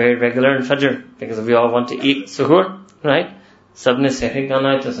will be very regular in Fajr. Because we all want to eat suhoor. Right? Sabne sehri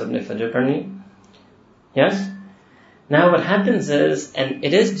kana hai to sabne Fajr karni. Yes? Now what happens is, and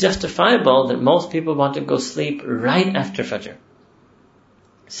it is justifiable that most people want to go sleep right after Fajr.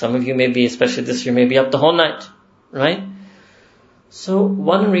 Some of you may be, especially this year, may be up the whole night. Right? So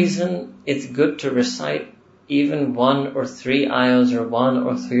one reason it's good to recite even 1 or 3 ayahs or 1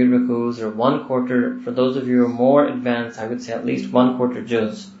 or 3 rukus or 1 quarter, for those of you who are more advanced, I would say at least 1 quarter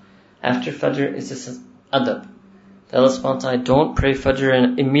juz. After Fajr is this adab. Tell us, don't pray Fajr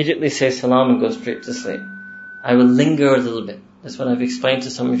and immediately say salam and go straight to sleep. I will linger a little bit. That's what I've explained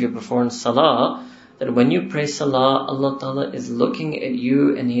to some of you before in Salah, that when you pray Salah, Allah Ta'ala is looking at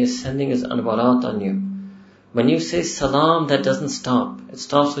you and He is sending His anwarat on you. When you say salam, that doesn't stop. It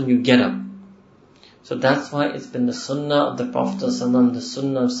stops when you get up. So that's why it's been the sunnah of the Prophet ﷺ, the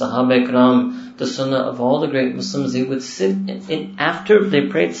sunnah of Sahaba Ikram, the sunnah of all the great Muslims. They would sit, after they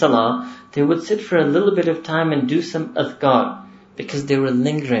prayed Salah, they would sit for a little bit of time and do some adhkar. Because they were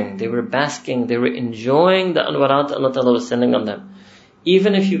lingering, they were basking, they were enjoying the anwarat Allah Ta'ala was sending on them.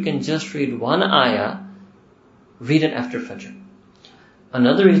 Even if you can just read 1 ayah, read it after Fajr.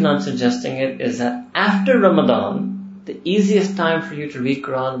 Another reason I'm suggesting it is that after Ramadan, the easiest time for you to read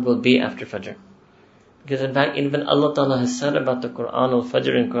Quran will be after Fajr. Because in fact, even Allah Ta'ala has said about the Quran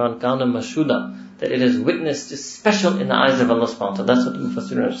al-Fajr in Quran Kana Mashuda, that it is witnessed, is special in the eyes of Allah subhanahu wa ta'ala. That's what the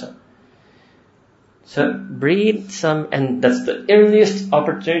Mufassirun said. So read some, and that's the earliest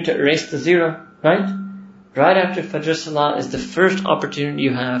opportunity to erase the 0, right? Right after Fajr Salah is the first opportunity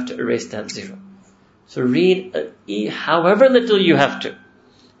you have to erase that 0. So read however little you have to.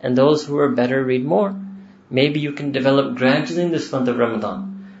 And those who are better, read more. Maybe you can develop gradually in this month of Ramadan.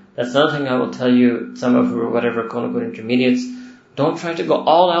 That's another thing I will tell you, some of you or whatever, quote-unquote intermediates, don't try to go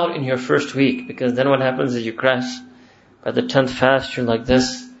all out in your first week, because then what happens is you crash. By the 10th fast, you're like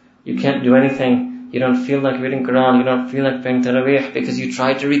this. You can't do anything. You don't feel like reading Quran. You don't feel like praying Taraweeh, because you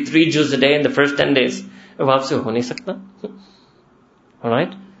tried to read 3 juz a day in the first 10 days.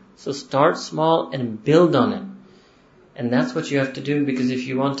 Alright? So start small and build on it. And that's what you have to do, because if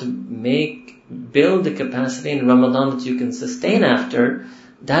you want to build the capacity in Ramadan that you can sustain after,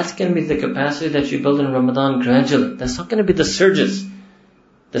 that's going to be the capacity that you build in Ramadan gradually. That's not going to be the surges.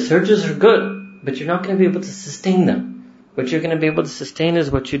 The surges are good, but you're not going to be able to sustain them. What you're going to be able to sustain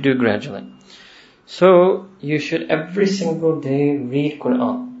is what you do gradually. So, you should every single day read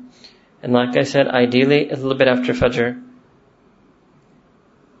Quran. And like I said, ideally a little bit after Fajr.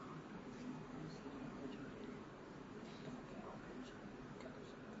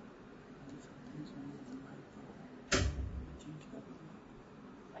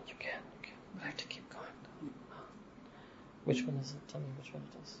 You can. I have to keep going. Which one is it? Tell me which one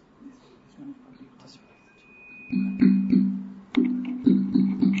it is. This one.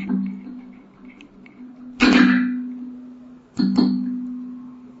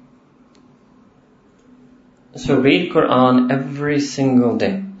 So read Quran every single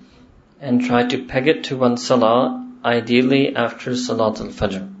day and try to peg it to one salah, ideally after Salat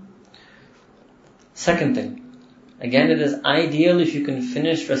al-Fajr. Second thing, again it is ideal if you can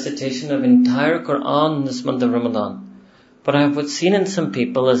finish recitation of entire Quran in this month of Ramadan. But I have seen in some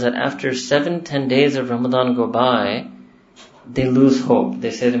people is that after 7-10 days of Ramadan go by, they lose hope.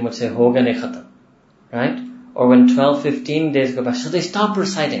 They say, "Mujhse hoga nahi khatam." Right? Or when 12-15 days go by, so they stop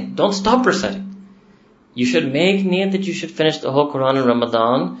reciting. Don't stop reciting. You should make niyat that you should finish the whole Quran in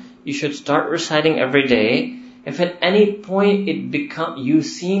Ramadan. You should start reciting every day. If at any point you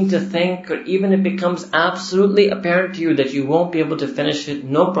seem to think, or even it becomes absolutely apparent to you that you won't be able to finish it,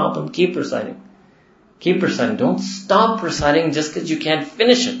 no problem, keep reciting. Keep reciting. Don't stop reciting just because you can't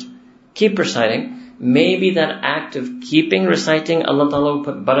finish it. Keep reciting. Maybe that act of keeping reciting, Allah Ta'ala will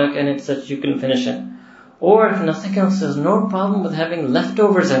put barakah in it so that you can finish it. Or if nothing else, there's no problem with having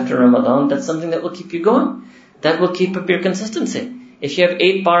leftovers after Ramadan. That's something that will keep you going. That will keep up your consistency. If you have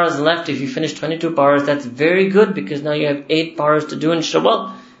 8 paras left, if you finish 22 paras, that's very good because now you have 8 paras to do in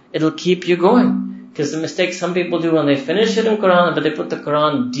Shawwal. It'll keep you going. Because the mistake some people do when they finish it in Quran, but they put the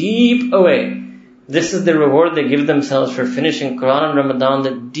Quran deep away. This is the reward they give themselves for finishing Quran in Ramadan,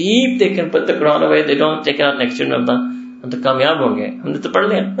 that deep they can put the Quran away, they don't take it out next year in Ramadan. Hum to kamyab ho gaye. Humne to padh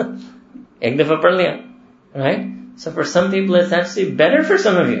liya. Ek dafa padh liya. Right? So for some people it's actually better for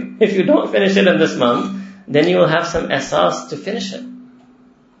some of you. If you don't finish it in this month, then you will have some asas to finish it.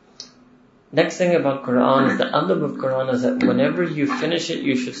 Next thing about Quran is the adab of Quran is that whenever you finish it,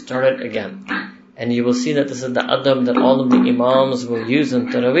 you should start it again. And you will see that this is the adab that all of the imams will use in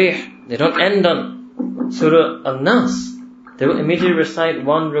Taraweeh. They don't end on Surah Al-Nas. They will immediately recite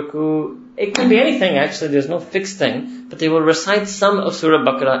one ruku. It can be anything actually, there's no fixed thing. But they will recite some of Surah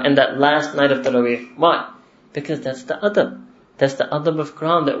Baqarah in that last night of Taraweeh. Why? Because that's the adab. That's the adab of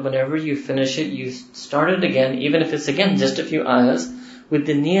Quran, that whenever you finish it, you start it again, even if it's again just a few ayahs, with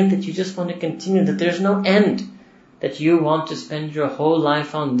the niyat that you just want to continue, that there's no end. That you want to spend your whole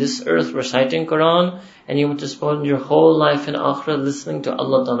life on this earth reciting Quran, and you want to spend your whole life in Akhirah listening to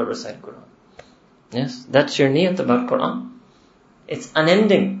Allah Ta'ala recite Quran. Yes, that's your niyat about Quran. It's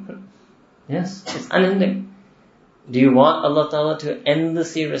unending. Yes, it's unending. Do you want Allah Ta'ala to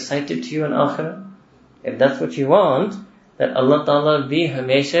endlessly recite it to you in Akhirah? If that's what you want, that Allah Ta'ala bhi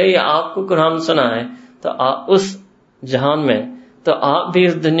hamesha hi aapko Quran sunaye, to aap us jahan mein, to aap bhi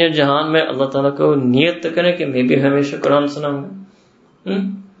is dunya jahan mein Allah Ta'ala ko niyat to kare ki मैं भी हमेशा कुरान सुनाऊंगा.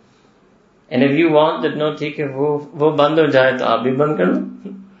 And if you want that no ठीक है वो बंद हो जाए तो आप भी बंद कर लो.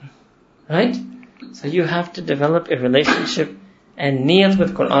 Right? So you have to develop a relationship and niyat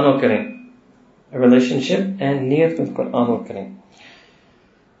with Quran al-Kareem. A relationship and niyat with Quran al-Kareem.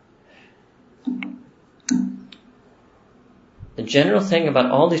 The general thing about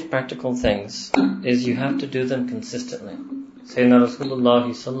all these practical things is you have to do them consistently. Sayyidina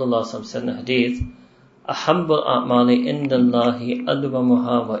Rasulullah sallallahu alaihi wasallam said in a hadith, "Ahabbul a'mali indallahi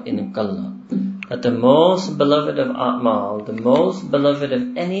adwamuha wa in qalla." That the most beloved of a'mal, the most beloved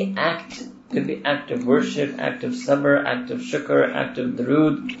of any act, could be act of worship, act of sabr, act of shukr, act of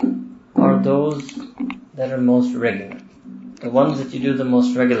durood, are those that are most regular. The ones that you do the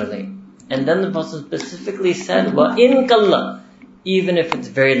most regularly. And then the Prophet specifically said, wa in qalla, even if it's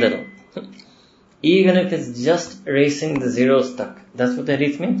very little. Even if it's just erasing the zero stuck. That's what the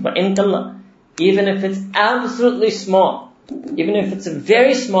hadith means. Wa in qalla. Even if it's absolutely small. Even if it's a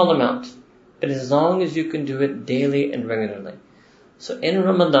very small amount. But as long as you can do it daily and regularly. So in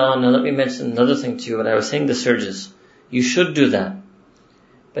Ramadan, now let me mention another thing to you. When I was saying the surges, you should do that.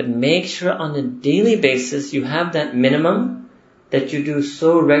 But make sure on a daily basis you have that minimum that you do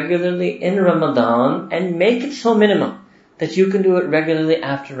so regularly in Ramadan, and make it so minimum that you can do it regularly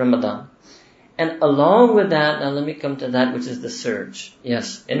after Ramadan. And along with that, now let me come to that which is the surge.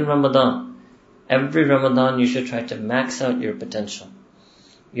 Yes, in Ramadan, every Ramadan you should try to max out your potential.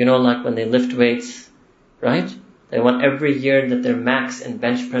 You know, like when they lift weights, right? They want every year that their max in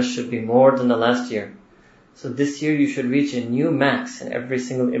bench press should be more than the last year. So this year you should reach a new max in every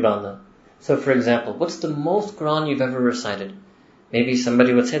single ibadah. So for example, what's the most Quran you've ever recited? Maybe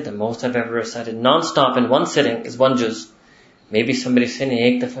somebody would say the most I've ever recited non-stop in one sitting is one juz. Maybe somebody saying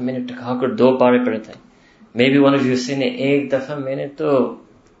ek dafa maine takakur 2 pare padhe the. Maybe one of you saying ek dafa maine to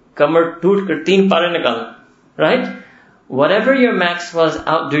kamar toot kar 3 pare nikale. Right? Whatever your max was,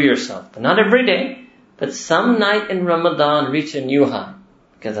 outdo yourself. But not every day, but some night in Ramadan reach a new high.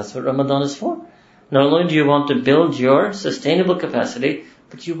 Because that's what Ramadan is for. Not only do you want to build your sustainable capacity,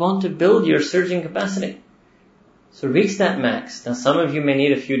 but you want to build your surging capacity. So reach that max. Now some of you may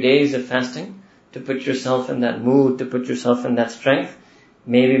need a few days of fasting to put yourself in that mood, to put yourself in that strength.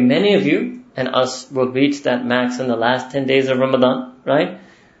 Maybe many of you and us will reach that max in the last 10 days of Ramadan, right?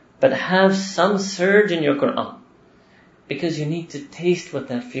 But have some surge in your Quran. Because you need to taste what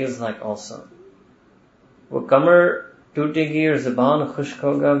that feels like also. वो कमर टूटेगी और ज़बान खुश्क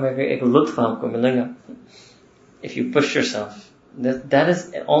होगा मगर एक लुत्फ आपको मिलेगा. If you push yourself. That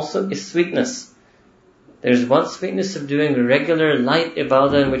is also a sweetness. There's one sweetness of doing regular light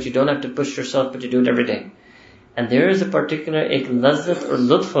ibadah in which you don't have to push yourself but you do it every day. And there is a particular ek lazzat or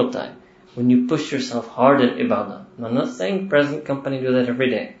lutf hota hai when you push yourself hard in ibadah. And I'm not saying present company do that every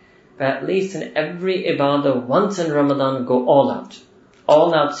day. But at least in every ibadah once in Ramadan go all out.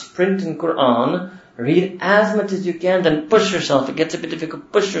 All out, sprint in Quran, read as much as you can, then push yourself. It gets a bit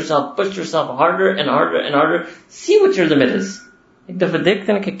difficult. Push yourself harder and harder and harder. See what your limit is. एक दफा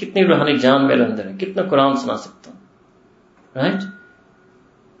देखते हैं कि कितनी रूहानी जान मेरे अंदर है, कितना कुरान सुना सकता हूँ. Right?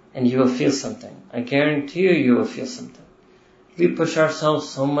 And you will feel something. I guarantee you will feel something. We push ourselves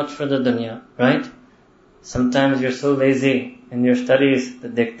so much for the dunya, right? Sometimes you're so lazy in your studies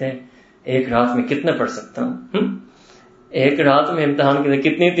that देखते हैं एक रात में कितना पढ़ सकता हूँ, एक रात में इम्तिहान के लिए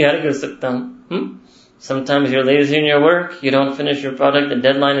कितनी तैयारी कर सकता हूँ. Sometimes you're lazy in your work, you don't finish your product, the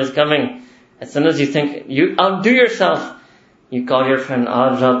deadline is coming. As soon as you think you outdo yourself, you call your friend,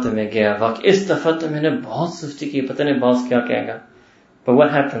 आज रात में गया वाकई इस दफा तो मैंने बहुत सुस्ती की, पता नहीं बॉस क्या कहेगा. But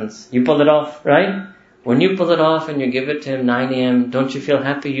what happens? You pull it off, right? When you pull it off and you give it to him 9 a.m., don't you feel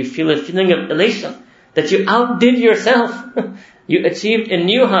happy? You feel a feeling of elation that you outdid yourself. You achieved a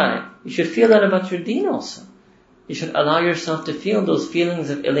new high. You should feel that about your deen also. You should allow yourself to feel those feelings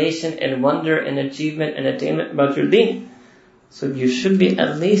of elation and wonder and achievement and attainment about your deen. So you should be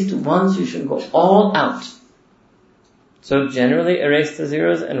at least once, you should go all out. So generally erase the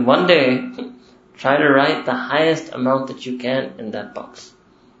zeros and one day try to write the highest amount that you can in that box.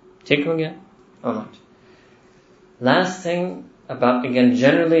 Take ho gaya? Alright. Last thing about, again,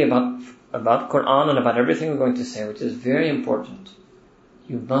 generally about Quran and about everything we're going to say, which is very important.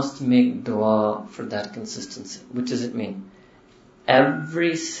 You must make dua for that consistency. What does it mean?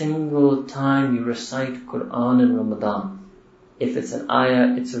 Every single time you recite Quran in Ramadan, if it's an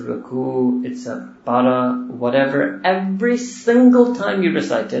ayah, it's a ruku, it's a para, whatever, every single time you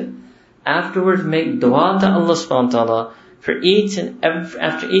recite it, afterwards make dua to Allah subhanahu wa ta'ala for after each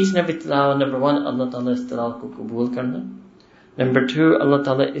and every tilawah. Number one, Allah ta'ala is tilawat ko kabul karna. Number two, Allah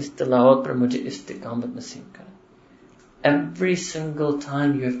ta'ala is tilawat par mujhe istiqamat naseeb karna. Every single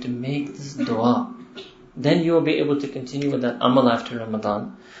time you have to make this dua. Then you will be able to continue with that amal after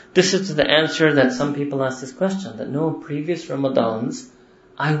Ramadan. This is the answer that some people ask this question, that no, previous Ramadans,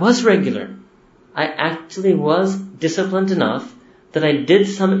 I was regular. I actually was disciplined enough that I did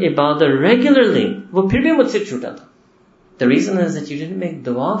some ibadah regularly. वो फिर भी मुझसे छूटा था. The reason is that you didn't make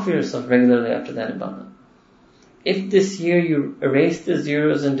dua for yourself regularly after that ibadah. If this year you erase the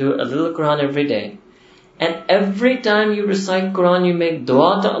zeros and do a little Quran every day, and every time you recite Quran, you make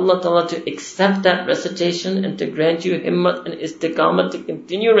dua to Allah Ta'ala to accept that recitation and to grant you himmat and istiqamah to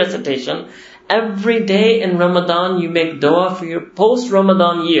continue recitation. Every day in Ramadan, you make dua for your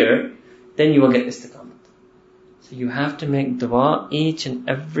post-Ramadan year, then you will get istiqamah. So you have to make dua each and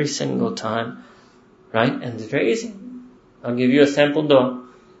every single time, right? And it's very easy. I'll give you a sample dua.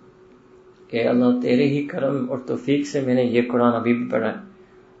 कि अल्लाह तेरे ही करम और तौफीक से मैंने ये कुरान अभी भी पढ़ा है,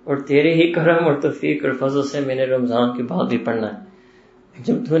 और तेरे ही करम और तौफीक और फजल से मैंने रमजान के बाद भी पढ़ना है.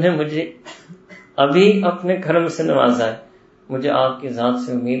 जब तूने मुझे अभी अपने करम से नवाजा है, मुझे आपकी जात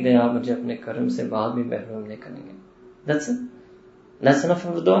से उम्मीद है आप मुझे अपने करम से बाद भी महरूम नहीं करेंगे. That's it. That's enough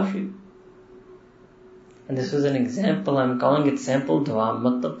of a dua for you. And this was an example. I'm calling it sample dua.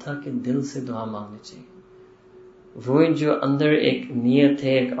 मतलब था कि दिल से दुआ मांगनी चाहिए. वो जो अंदर एक नियत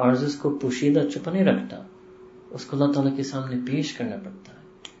है, एक आर्ज़ू को पोशीदा छुपा नहीं रखता, उसको अल्लाह ताला के सामने पेश करना पड़ता है.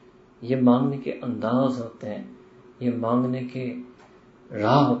 ये मांगने के अंदाज होते हैं, ये मांगने के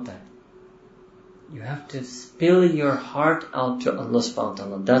राह होता है. You have to spill your heart out to Allah subhanahu wa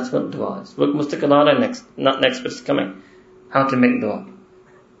ta'ala. That's what dua is. Look, mustaqalala next, not next, but it's coming. How to make dua.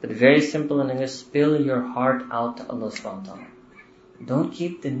 But very simple in English, spill your heart out to Allah subhanahu wa ta'ala. Don't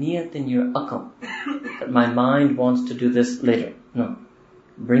keep the niyat in your aql. But my mind wants to do this later. No.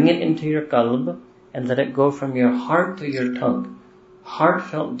 Bring it into your qalb and let it go from your heart to your tongue.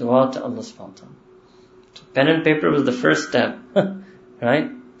 Heartfelt dua to Allah subhanahu wa ta'ala. So pen and paper was the first step.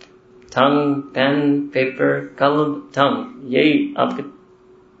 Right? Tongue, pen, paper, qalb, tongue. Yay, aapke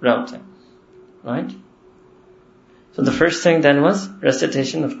route hai. Right? So the first thing then was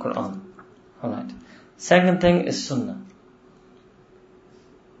recitation of Quran. Alright. Second thing is sunnah.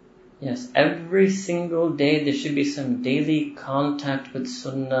 Yes, every single day there should be some daily contact with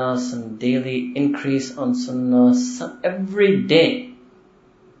sunnah, some daily increase on sunnah, every day.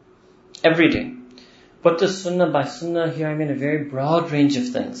 Every day. What does sunnah by sunnah here? I mean a very broad range of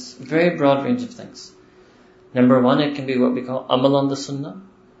things. Very broad range of things. Number one, it can be what we call amal on the sunnah.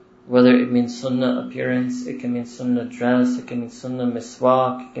 Whether it means sunnah appearance, it can mean sunnah dress, it can mean sunnah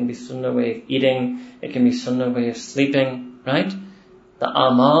miswak, it can be sunnah way of eating, it can be sunnah way of sleeping, right? The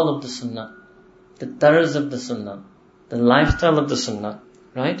amal of the sunnah, the tarz of the sunnah, the lifestyle of the sunnah,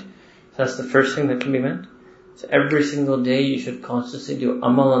 right? So that's the first thing that can be meant. So every single day you should consciously do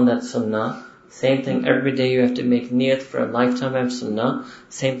amal on that sunnah. Same thing, every day you have to make niyat for a lifetime of sunnah.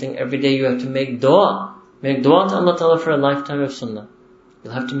 Same thing, every day you have to make dua. Make dua to Allah Ta'ala for a lifetime of sunnah.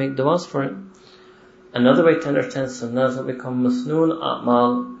 You'll have to make duas for it. Another way to understand sunnah is what we call masnoon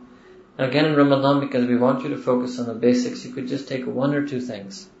a'mal. Again in Ramadan, because we want you to focus on the basics, you could just take one or two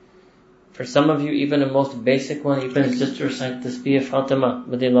things. For some of you, even a most basic one, even is just to recite Tasbih Fatima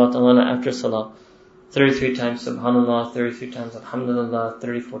radiyallahu ta'ala after Salah. 33 times Subhanallah, 33 times Alhamdulillah,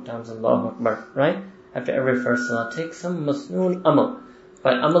 34 times Allahu Akbar, right? After every first Salah, take some masnoon amal.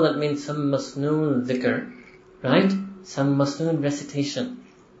 By amal it means some masnoon dhikr, right? Some masnoon recitation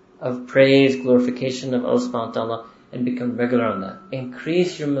of praise, glorification of Allah subhanahu wa ta'ala, and become regular on that.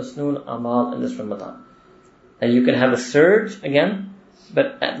 Increase your masnoon amal in this Ramadan. And you can have a surge again,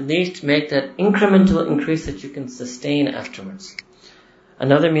 but at least make that incremental increase that you can sustain afterwards.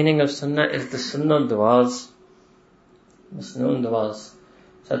 Another meaning of sunnah is the sunnah du'as. Masnoon du'as.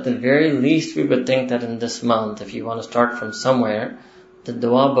 So at the very least we would think that in this month, if you want to start from somewhere, the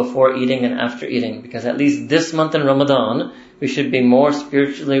dua before eating and after eating, because at least this month in Ramadan, we should be more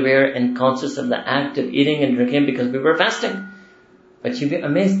spiritually aware and conscious of the act of eating and drinking because we were fasting. But you'd be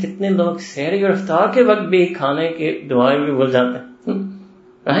amazed kitne log sehri aur iftar ke waqt bhi khane ke dua bhi bhul jate.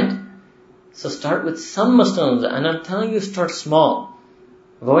 Right? So start with some masnoon, and I'm telling you, start small.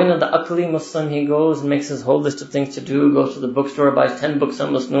 Going on the Akli Muslim, he goes and makes his whole list of things to do, goes to the bookstore, buys 10 books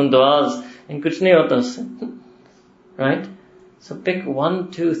on masnoon duas, and kuch nahi hota usse. Right? So pick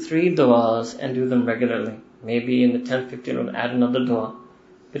 1, 2, 3 du'as and do them regularly. Maybe in the 10th, 15th, add another du'a.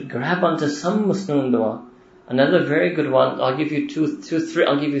 But grab onto some masnoon du'a. Another very good one, I'll give you three,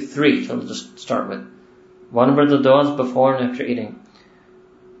 I'll give you 3 to just start with. One were the du'as before and after eating.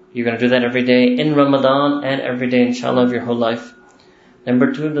 You're going to do that every day in Ramadan and every day inshallah of your whole life.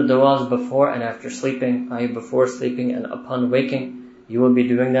 Number 2, the du'as before and after sleeping, i.e. before sleeping and upon waking. You will be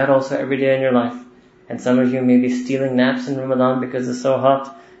doing that also every day in your life. And some of you may be stealing naps in Ramadan because it's so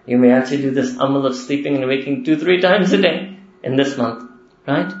hot. You may actually do this amal of sleeping and waking 2-3 times a day in this month.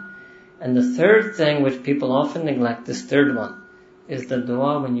 Right? And the third thing which people often neglect, this third one, is the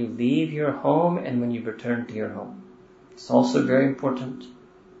dua when you leave your home and when you return to your home. It's also very important.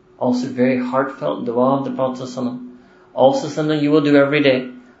 Also very heartfelt dua of the Prophet ﷺ. Also something you will do every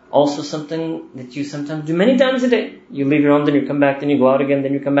day. Also something that you sometimes do many times a day. You leave your home, then you come back, then you go out again,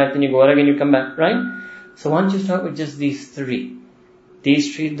 then you come back, then you go out again, you come back, right? So why don't you start with just these 3.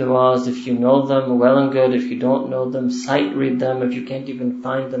 These 3 du'as, if you know them, well and good. If you don't know them, sight read them. If you can't even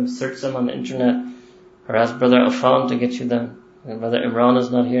find them, search them on the internet. Or ask Brother Afan to get you them. And Brother Imran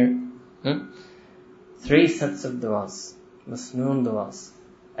is not here. 3 sets of du'as. Masnoon du'as.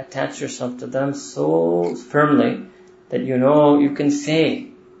 Attach yourself to them so firmly that you know you can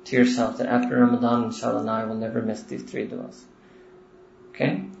say to yourself that after Ramadan, inshallah, now I will never miss these 3 du'as.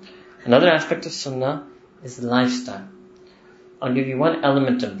 Okay? Another aspect of sunnah is lifestyle. I'll give you one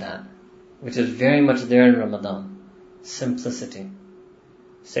element of that, which is very much there in Ramadan. Simplicity.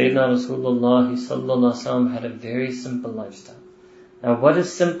 Sayyidina Rasulullah sallallahu alaihi wasallam had a very simple lifestyle. Now what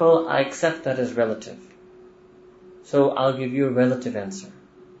is simple? I accept that as relative. So I'll give you a relative answer.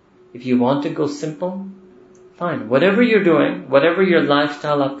 If you want to go simple, fine. Whatever you're doing, whatever your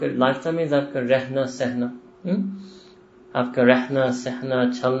lifestyle, lifestyle means aapka rehna, sehna. Aapka rehna,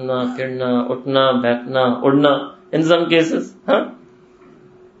 sehna, chalna, firna, utna, baithna, udna. In some cases,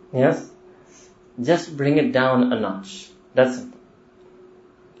 Yes? Just bring it down a notch. That's simple.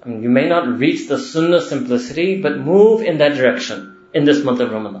 I mean, you may not reach the sunnah simplicity, but move in that direction in this month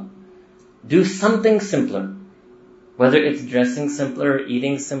of Ramadan. Do something simpler. Whether it's dressing simpler,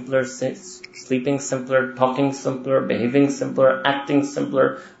 eating simpler, sleeping simpler, talking simpler, behaving simpler, acting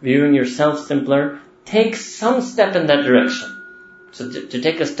simpler, viewing yourself simpler, take some step in that direction. So to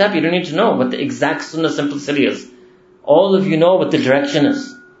take a step, you don't need to know what the exact sunnah simplicity is. All of you know what the direction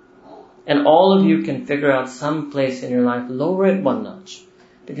is. And all of you can figure out some place in your life, lower it one notch.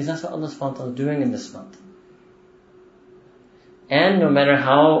 Because that's what Allah subhanahu wa ta'ala is doing in this month. And no matter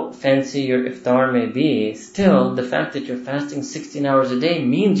how fancy your iftar may be, still the fact that you're fasting 16 hours a day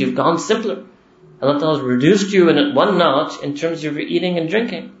means you've gone simpler. Allah ta'ala has reduced you in one notch in terms of your eating and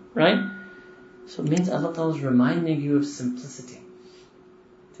drinking, right? So it means Allah ta'ala is reminding you of simplicity.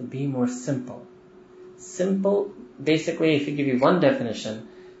 To be more simple. Simple, basically, if you give you one definition,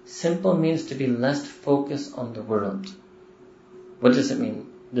 simple means to be less focused on the world. What does it mean?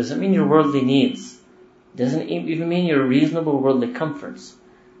 Doesn't mean your worldly needs. Doesn't even mean your reasonable worldly comforts.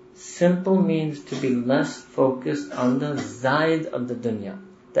 Simple means to be less focused on the zaid of the dunya,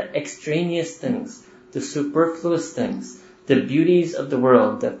 the extraneous things, the superfluous things, the beauties of the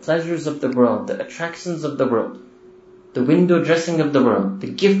world, the pleasures of the world, the attractions of the world, the window dressing of the world,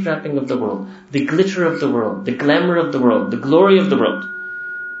 the gift wrapping of the world, the glitter of the world, the glamour of the world, the glory of the world.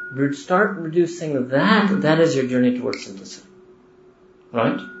 Start reducing that. That is your journey towards simplicity.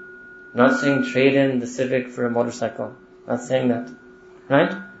 Right? Not saying trade in the Civic for a motorcycle. Not saying that.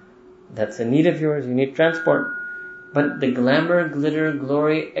 Right? That's a need of yours. You need transport. But the glamour, glitter,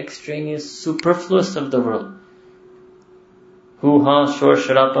 glory, extraneous, superfluous of the world. Hoo-ha, shor,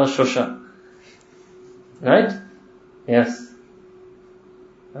 sharapa, shosha. Right? Yes.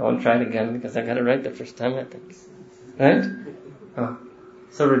 I won't try it again because I got it right the first time, I think. Right? Oh.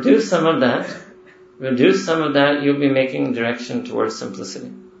 So reduce some of that. You'll be making direction towards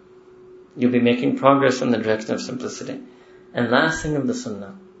simplicity. You'll be making progress in the direction of simplicity. And last thing of the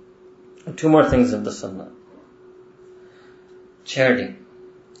sunnah. Two more things of the sunnah. Charity.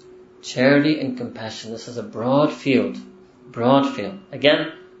 Charity and compassion. This is a broad field.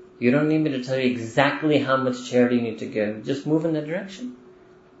 Again, you don't need me to tell you exactly how much charity you need to give. Just move in that direction.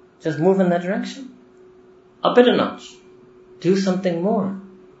 Up it a notch. Do something more.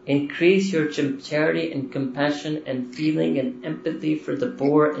 Increase your charity and compassion and feeling and empathy for the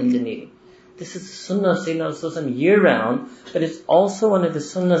poor and the needy. This is the sunnah of Sayyidina Rasulullah year round, but it's also one of the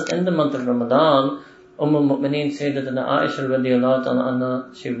sunnahs in the month of Ramadan. Al-Mu'mineen Sayyidatuna Aisha radiyallahu ta'ala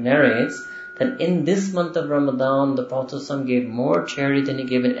anha, she narrates that in this month of Ramadan, the Prophet gave more charity than he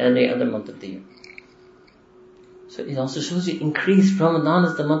gave in any other month of the year. So it also shows you increased. Ramadan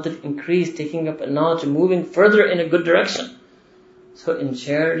is the month of increase, taking up a notch, moving further in a good direction. So in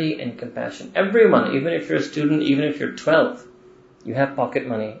charity and compassion, everyone, even if you're a student, even if you're 12, you have pocket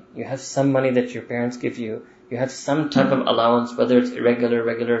money, you have some money that your parents give you, you have some type of allowance, whether it's irregular,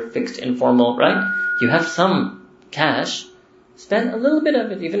 regular, fixed, informal, right? You have some cash, spend a little bit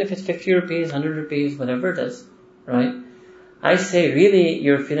of it, even if it's 50 rupees, 100 rupees, whatever it is, right? I say really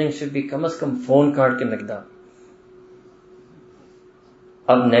your feeling should be कम से कम phone card के मिकदार.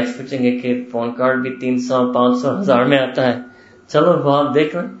 अब next पूछेंगे कि phone card भी 300, 500, 1000 में आता है. चलो वो आप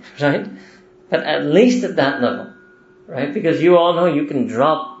देख लें, right? But at least at that level, right? Because you all know you can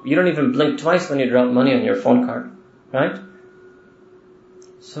drop, you don't even blink twice when you drop money on your phone card, right?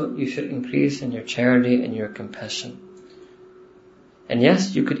 So you should increase in your charity and your compassion. And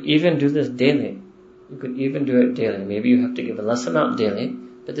yes, you could even do this daily. You could even do it daily. Maybe you have to give a less amount daily,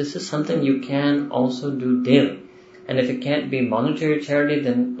 but this is something you can also do daily. And if it can't be monetary charity,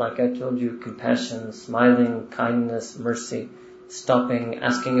 then like I told you, compassion, smiling, kindness, mercy, stopping,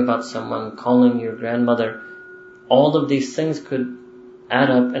 asking about someone, calling your grandmother, all of these things could add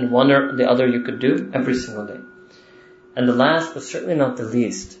up, and one or the other you could do every single day. And the last, but certainly not the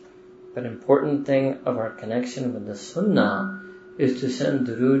least, but important thing of our connection with the sunnah is to send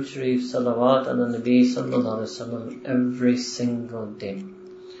durood sharif, salawat ala nabi sallallahu alaihi wasallam every single day.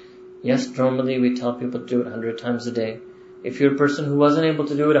 Yes, normally we tell people to do it 100 times a day. If you're a person who wasn't able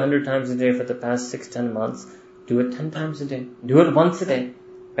to do it 100 times a day for the past 6-10 months, do it 10 times a day. Do it once a day.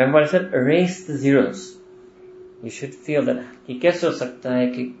 Remember what I said? Erase the zeros. You should feel that कि कैसे हो सकता है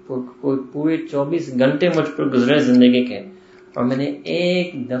कि पूरे 24 घंटे मुझ पर गुजरे जिंदगी के और मैंने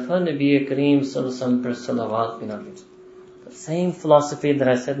एक दफा नबी करीम सल्लल्लाहु अलैहि वसल्लम पर सलावत भी ना भेजा. The same philosophy that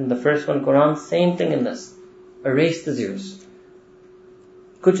I said in the first one, Quran, same thing in this. Erase the zeros.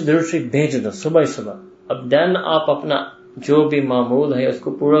 कुछ दुरूद शरीफ भेज दो सुबह सुबह. अब then आप अपना जो भी मामूल है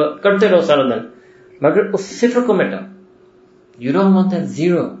उसको पूरा करते रहो सारा दिन, मगर उस सिफर को मिटाओ. You don't want that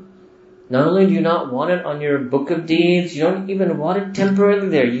zero. Not only do you not want it on your book of deeds, you don't even want it temporarily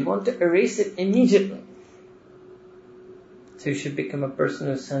there. You want to erase it immediately. So you should become a person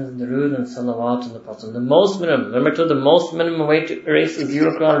who sends durood and salawat on the Prophet. The most minimum, remember to the most minimum way to erase the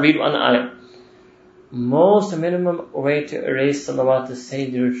zero Quran, read one ayah. Most minimum way to erase salawat is say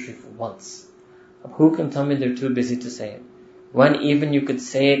durood sharif once. Who can tell me they're too busy to say it? When even you could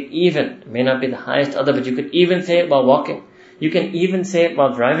say it even. It may not be the highest other, but you could even say it while walking. You can even say it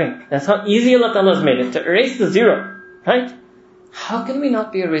while driving. That's how easy Allah Ta'ala has made it, to erase the zero. Right? How can we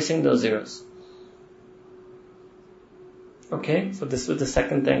not be erasing those zeros? Okay, so this was the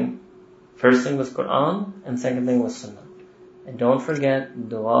second thing. First thing was Quran, and second thing was Sunnah. And don't forget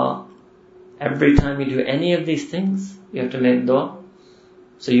dua. Every time you do any of these things, you have to make dua.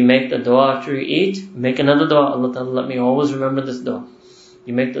 So you make the dua after you eat, make another dua. Allah Ta'ala, let me always remember this dua.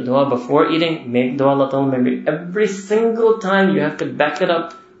 You make the dua before eating, make dua. Allah Ta'ala, remember. Every single time you have to back it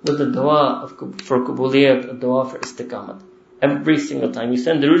up with the dua for Qubuliyat, a dua for istiqamat. Every single time. You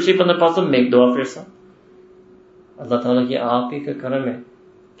send durood sharif on the Prophet, make dua for yourself. Allah Ta'ala ki aap hi ka karam hai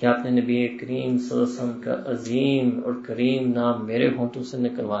कि आपने नबी करीम सल्लल्लाहु अलैहि वसल्लम का अजीम और करीम नाम मेरे होंठों से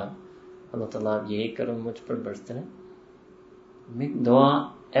निकलवाया. अल्लाह ताला आप यही करम मुझ पर बरसते रहें. Make dua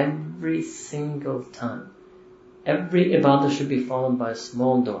every single time. Every ibadah should be followed by a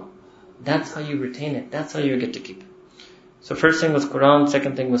small dua. That's how you retain it. That's how you get to keep it. So first thing was Quran,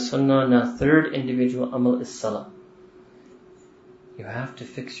 second thing was Sunnah. Now third individual amal is Salah. You have to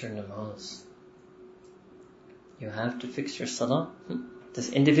fix your namaz. You have to fix your Salah. This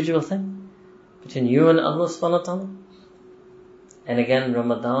individual thing between you and Allah subhanahu wa ta'ala. And again,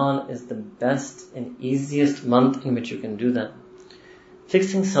 Ramadan is the best and easiest month in which you can do that.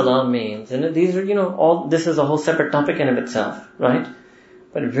 Fixing Salah means, and these are, this is a whole separate topic in of itself, right?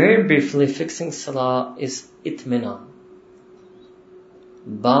 But very briefly, fixing Salah is itminan.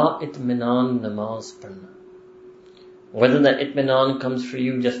 Ba-itminan namaz parna. Whether that itminan comes for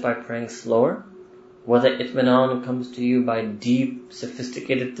you just by praying slower, whether itminan comes to you by deep,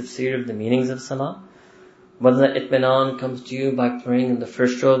 sophisticated tafsir of the meanings of Salah, whether that itminan comes to you by praying in the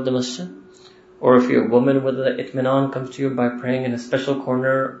first row of the masjid, or if you're a woman, whether the itminan comes to you by praying in a special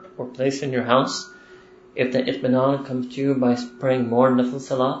corner or place in your house, if the itminan comes to you by praying more nafil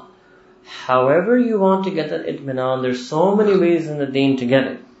salah, however you want to get that itminan, there's so many ways in the deen to get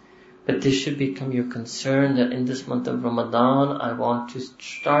it. But this should become your concern that in this month of Ramadan, I want to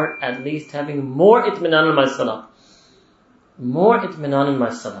start at least having more itminan in my salah. More itminan in my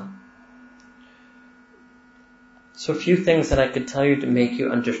salah. So a few things that I could tell you to make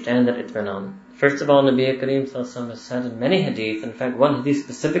you understand that itminan. First of all, Nabi Kareem Sallallahu Alaihi Wasallam has said in many hadith, in fact one hadith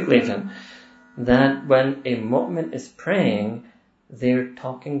specifically even, that when a mu'min is praying, they're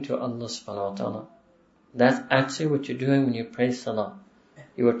talking to Allah subhanahu wa ta'ala. That's actually what you're doing when you pray salah.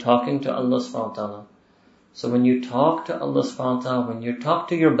 You are talking to Allah subhanahu wa ta'ala. So when you talk to Allah subhanahu wa ta'ala, when you talk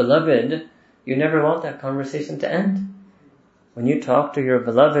to your beloved, you never want that conversation to end. When you talk to your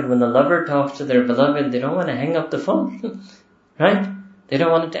beloved, when the lover talks to their beloved, they don't want to hang up the phone. Right? They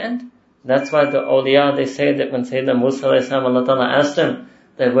don't want it to end. That's why the awliya, they say that when Sayyidina Musa alayhi salam, Allah Ta'ala asked him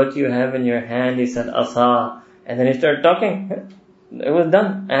that what do you have in your hand, he said asa, and then he started talking. It was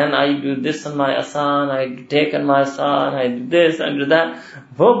done. And I do this on my asa, and I take on my asa, and I do this, I do that.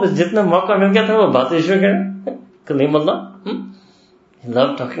 वो बस जितना मौका मिल गया था वो बातें शुरू करें. Kalim Allah. He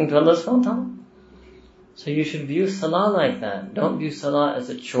loved talking to Allah subhanahu wa ta'ala. So you should view salah like that. Don't view salah as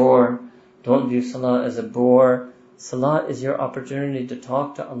a chore. Don't view salah as a bore. Salah is your opportunity to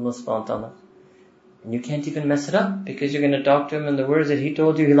talk to Allah subhanahu wa ta'ala. And you can't even mess it up because you're going to talk to Him in the words that He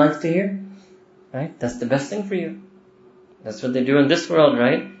told you He likes to hear. Right? That's the best thing for you. That's what they do in this world,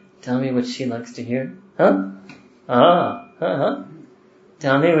 right? Tell me what she likes to hear. Tell me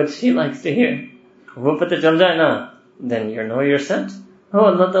what she likes to hear. Wo pata chal jaye na, then you know you're set. Oh,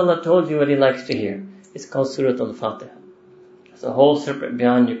 Allah Ta'ala told you what He likes to hear. It's called Surah Al-Fatiha. It's a whole separate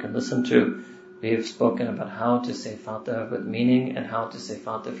bayan you can listen to. We've spoken about how to say Fatiha with meaning and how to say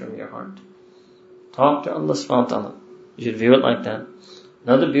Fatiha from your heart. Talk to Allah subhanahu wa ta'ala. You should view it like that.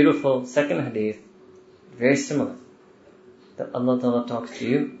 Another beautiful second hadith, very similar, that Allah Ta'ala talks to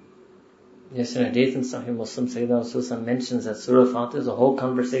you. Yes, in hadith in Sahih Muslim, Sayyidina Rasulullah mentions that Surah Fatiha is a whole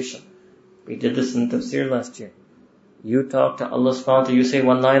conversation. We did this in Tafsir last year. You talk to Allah subhanahu wa ta'ala, you say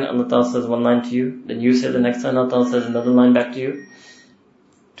one line, Allah Ta'ala says one line to you, then you say the next line, Allah Ta'ala says another line back to you.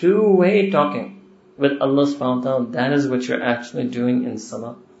 Two-way talking with Allah subhanahu wa ta'ala, that is what you're actually doing in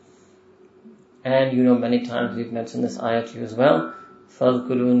salah. And many times we've mentioned this ayah to you as well.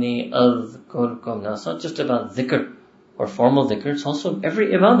 فَاذْكُرُونِي أَذْكُرْكُمْ. Now it's not just about dhikr or formal dhikr, it's also every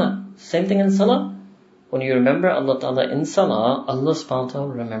ibadah. Same thing in salah. When you remember Allah Ta'ala in salah, Allah subhanahu wa ta'ala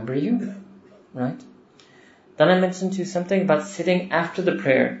will remember you. Right? Then I mentioned to you something about sitting after the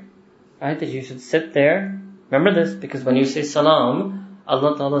prayer. Right? That you should sit there Remember this, because when you say salam,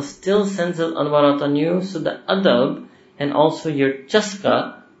 Allah Ta'ala still sends al-anwarat on you, so the adab and also your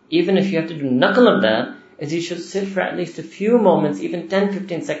chaska, even if you have to do naql of that, is you should sit for at least a few moments, even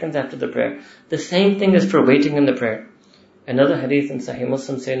 10-15 seconds after the prayer. The same thing is for waiting in the prayer. Another hadith in Sahih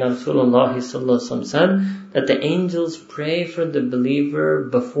Muslim, Sayyidina Rasulullah sallallahu alaihi wasallam said that the angels pray for the believer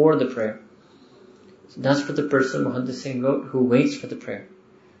before the prayer. So that's for the person, Muhaddithin wrote, who waits for the prayer.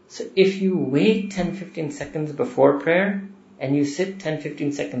 So if you wait 10-15 seconds before prayer, and you sit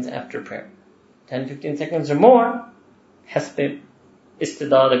 10-15 seconds after prayer, 10-15 seconds or more, hasbi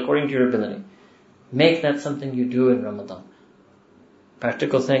istidad, according to your ability. Make that something you do in Ramadan.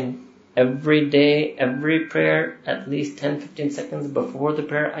 Practical thing. Every day, every prayer, at least 10-15 seconds before the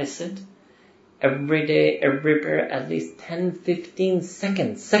prayer I sit. Every day, every prayer, at least 10-15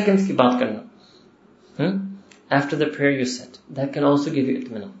 seconds. Seconds ki baat karna. After the prayer you sit. That can also give you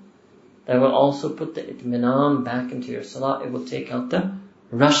itminan. That will also put the itminan back into your salah. It will take out the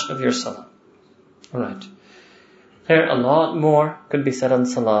rush of your salah. Alright. There, a lot more could be said on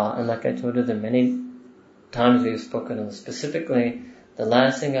salah, and like I told you, there are many times we've spoken on specifically. The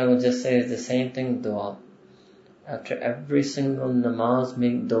last thing I will just say is the same thing, dua. After every single namaz,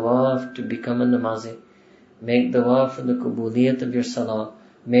 make dua to become a namazi. Make dua for the kubuliyat of your salah.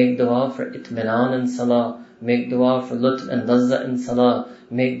 Make dua for itminan in salah. Make dua for lutf and lazza in salah.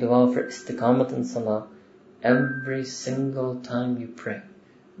 Make dua for istiqamat in salah. Every single time you pray,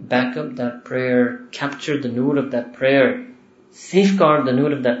 back up that prayer, capture the noor of that prayer, safeguard the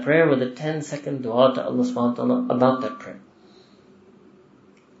noor of that prayer with a 10-second dua to Allah subhanahu wa ta'ala about that prayer.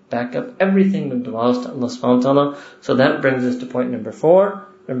 Back up everything with du'as to Allah subhanahu wa ta'ala. So that brings us to point number 4.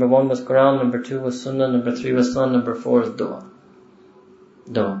 Number 1 was Quran, number 2 was Sunnah, number 3 was Salah, number 4 is dua.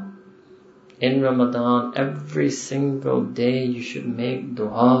 Dua. In Ramadan, every single day you should make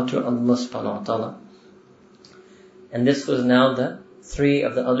dua to Allah subhanahu wa ta'ala. And this was now the 3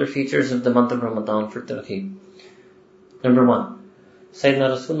 of the other features of the month of Ramadan for Targheeb. Number 1.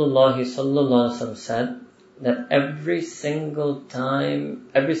 Sayyidina Rasulullah sallallahu alaihi wasallam said that every single time,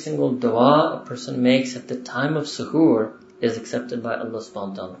 every single dua a person makes at the time of suhoor is accepted by Allah subhanahu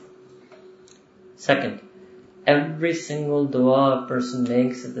wa ta'ala. Second, every single dua a person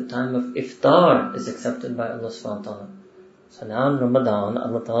makes at the time of iftar is accepted by Allah subhanahu wa ta'ala. So now in Ramadan,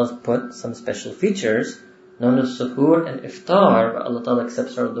 Allah ta'ala has put some special features known as suhoor and iftar, where Allah ta'ala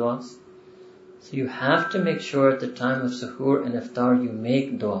accepts our duas. So you have to make sure at the time of suhoor and iftar you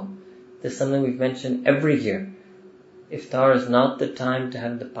make dua. This is something we've mentioned every year. Iftar is not the time to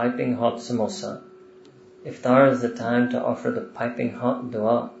have the piping hot samosa. Iftar is the time to offer the piping hot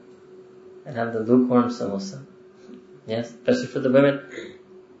dua and have the lukewarm samosa. Yes, especially for the women.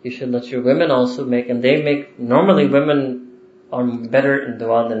 You should let your women also make, and they make, normally women are better in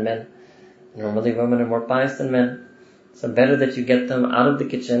dua than men. Normally women are more pious than men. So better that you get them out of the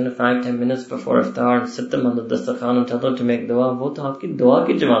kitchen 5-10 minutes before iftar and sit them on the dastakhan and tell them to make dua. वो तो आपकी दुआ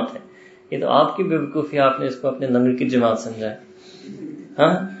की जमात है. ये तो आपकी बेवकूफ़ी, आपने इसको अपने लंगर की जमात समझा है.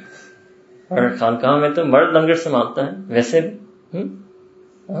 हाँ? और खानकाह में तो मर्द लंगर संभालता है वैसे भी.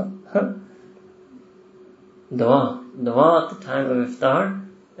 Dua at the time of iftar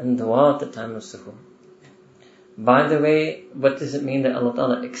and dua at the time of suhoor. By the way, what does it mean that Allah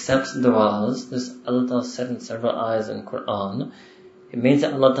Ta'ala accepts du'as? This Allah Ta'ala said in several ayahs in Quran. It means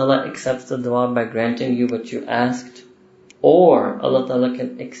that Allah Ta'ala accepts the dua by granting you what you asked, or Allah Ta'ala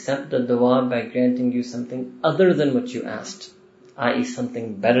can accept the dua by granting you something other than what you asked, i.e.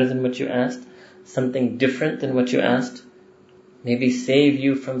 something better than what you asked, something different than what you asked, maybe save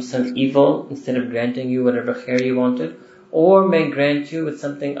you from some evil instead of granting you whatever khair you wanted, or may grant you with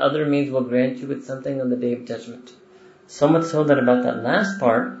something other means will grant you with something on the Day of Judgment. So much so that about that last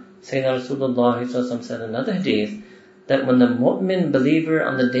part, Sayyidina Rasulullah said in another hadith, that when the mu'min believer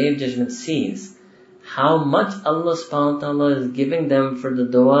on the Day of Judgment sees how much Allah subhanahu wa ta'ala is giving them for the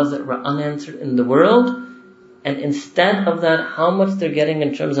du'as that were unanswered in the world, and instead of that, how much they're getting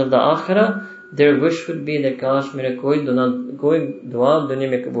in terms of the akhirah, their wish would be that kash mere koi dua dunya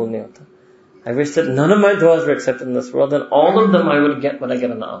mein kabul nahi hota. I wish that none of my du'as were accepted in this world, and all of them I would get what I get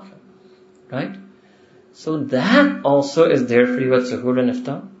in the akhirah. Right? So that also is there for you at suhoor and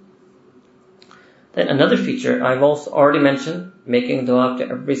iftar. Then another feature I've also already mentioned, making dua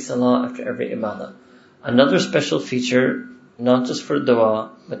after every salah, after every ibadah. Another special feature, not just for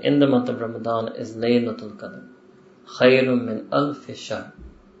dua, but in the month of Ramadan, is Laylatul Qadr. Khayrun min alfi shahr.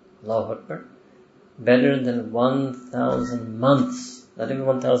 Allahu Akbar. Better than 1,000 months. Not even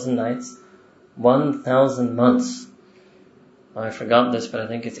 1,000 nights. 1,000 months. I forgot this, but I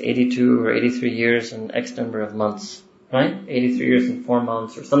think it's 82 or 83 years and X number of months. Right? 83 years and 4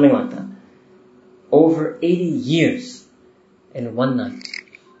 months or something like that. over 80 years in one night.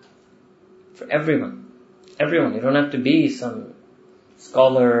 For everyone. Everyone. You don't have to be some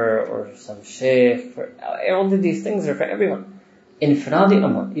scholar or some sheikh. All of these things are for everyone. Infiradi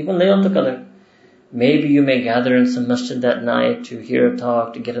amal. Even Laylatul Qadr. Maybe you may gather in some masjid that night to hear a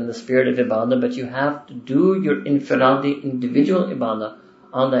talk, to get in the spirit of ibadah, but you have to do your infiradi, individual ibadah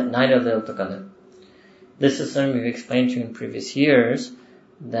on that night of Laylatul Qadr. This is something we've explained to you in previous years,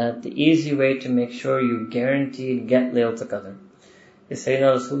 that the easy way to make sure you guaranteed get Laylatul Qadr is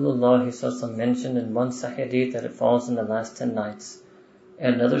Sayyidina Rasulullah mentioned in one Sahih that it falls in the last 10 nights,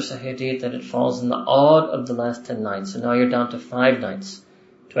 and another Sahih that it falls in the odd of the last 10 nights. So now you're down to 5 nights.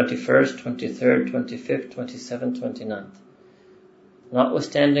 21st, 23rd, 25th, 27th, 29th.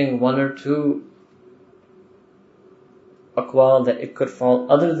 Notwithstanding one or two aqwal that it could fall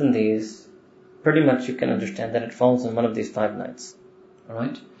other than these, pretty much you can understand that it falls on one of these 5 nights.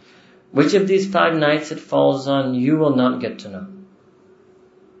 Alright? Which of these 5 nights it falls on, you will not get to know.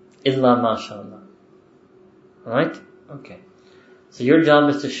 Illa mashallah. Alright? Okay. So your job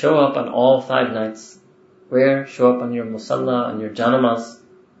is to show up on all 5 nights. Where? Show up on your musalla, on your janamas.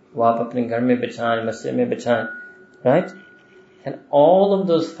 वो आप अपने घर में बिछाएं, मस्जिद में बिछाएं, right? And all of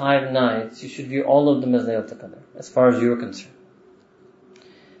those 5 nights, you should view all of them as Laylatul Qadr, as far as you are concerned.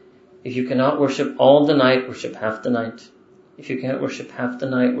 If you cannot worship all the night, worship half the night. If you can't worship half the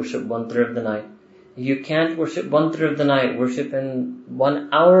night, worship 1/3 of the night. If you can't worship 1/3 of the night, worship in 1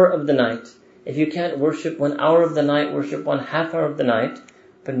 hour of the night. If you can't worship 1 hour of the night, worship 1/2 hour of the night.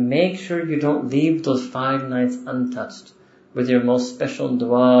 But make sure you don't leave those 5 nights untouched. With your most special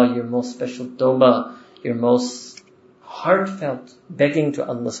dua, your most special tawbah, your most heartfelt begging to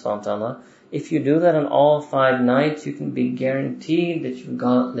Allah subhanahu wa ta'ala. If you do that on all 5 nights, you can be guaranteed that you've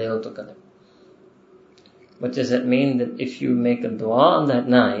got Laylatul Qadr. What does that mean? That if you make a dua on that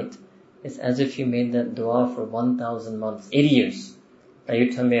night, it's as if you made that dua for 1,000 months, 80 years. Now you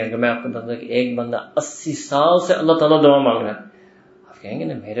tell me, अगर मैं आपको बताऊं कि एक बंदा 80 साल से अल्लाह ताला दुआ मांग रहा है, आप कहेंगे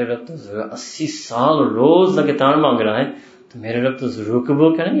ना मेरे रब तो 80 साल रोज लगातार मांग रहा है, तो मेरे रब तो जरूर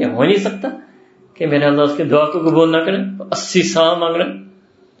कबूल करेंगे. हो नहीं सकता कि मेरे अल्लाह उसकी दुआ को कबूल ना करें. 80 साल मांग रहे हैं.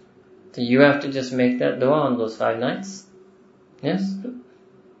 So you have to just make that dua on those 5 nights. Yes?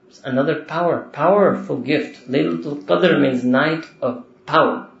 It's another powerful gift. Laylatul Qadr means night of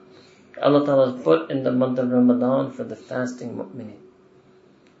power. Allah Ta'ala has put in the month of Ramadan for the fasting mu'minin.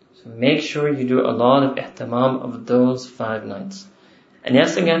 So make sure you do a lot of ihtimam of those 5 nights. And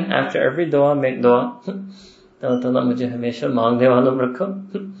yes, again, after every dua, make dua. अल्लाह ताला मुझे हमेशा मांगने वालों में रखो.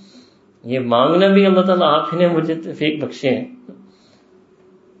 ये मांगना भी अल्लाह ताला आप ही ने मुझे तौफीक बख्शे हैं.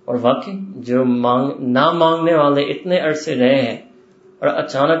 और वाकई जो ना मांगने वाले इतने अरसे रहे हैं और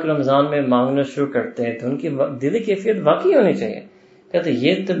अचानक रमजान में मांगना शुरू करते हैं, तो उनकी दिली कैफियत वाकई होनी चाहिए. कहते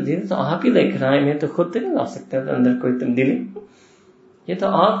ये तब्दीली तो आप ही लेकर आए, मैं तो खुद नहीं ला सकता था अंदर कोई तब्दीली. ये तो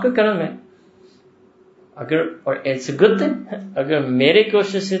आपका करम है. अगर, और इट्स अ गुड थिंग, अगर मेरी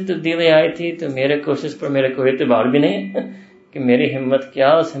कोशिश से तब्दीली आई थी तो मेरे कोशिश पर मेरे कोई एतबार भी नहीं है कि मेरी हिम्मत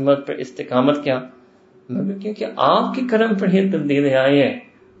क्या, उस हिम्मत पर इस्तिकामत क्या, मगर क्योंकि आपके करम पर ही तब्दीली आई है.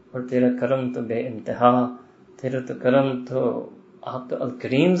 और तेरा करम तो बेइंतहा, तेरा तो करम तो, आप तो अल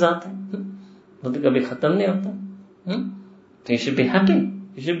करीम ज़ात है, वो तो कभी खत्म नहीं होता. So you should be happy.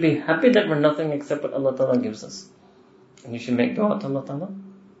 You should be happy that we're nothing except what Allah Ta'ala gives us. And you should make dua to Allah Ta'ala,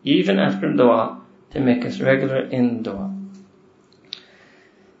 even after dua, to make us regular in dua.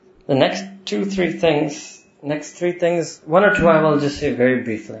 The next 3 things, 1 or 2 I will just say very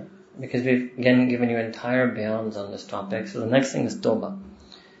briefly, because we've again given you entire bayans on this topic. So the next thing is tawbah.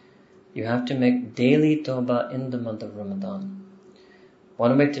 You have to make daily tawbah in the month of Ramadan.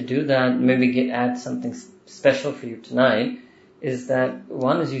 One way to do that, maybe add something special for you tonight, is that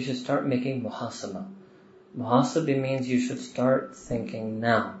one is you should start making muhasabah. Muhasabah means you should start thinking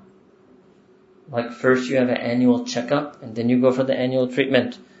now. Like first you have an annual checkup and then you go for the annual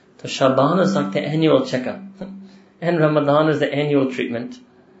treatment. So Shaban is like the annual checkup and Ramadan is the annual treatment.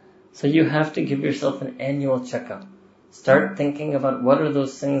 So you have to give yourself an annual checkup. Start thinking about what are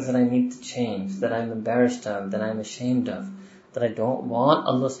those things that I need to change, that I'm embarrassed of, that I'm ashamed of, that I don't want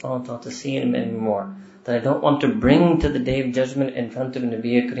Allah subhanahu wa ta'ala to see him anymore, that I don't want to bring to the day of judgment in front of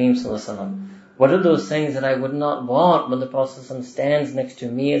Nabi Kareem sallallahu alaihi wasallam. What are those things that I would not want when the Prophet ﷺ stands next to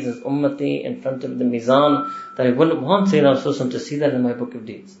me as his ummati in front of the mizan, that I wouldn't want Sayyidina Rasulullah to see that in my book of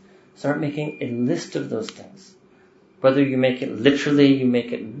deeds? Start making a list of those things. Whether you make it literally, you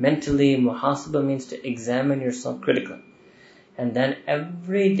make it mentally, muhasabah means to examine yourself critically. And then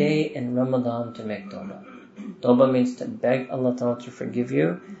every day in Ramadan to make tawbah. Tawbah means to beg Allah Ta'ala to forgive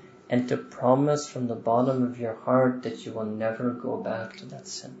you and to promise from the bottom of your heart that you will never go back to that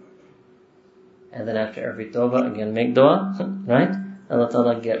sin. And then after every tawbah, again make dua, right? Allah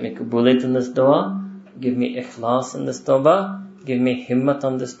Ta'ala, get me qabulit in this dua, give me ikhlas in this tawbah, give me himmat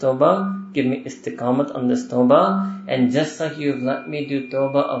on this tawbah, give me istiqamat on this tawbah, and just like you've let me do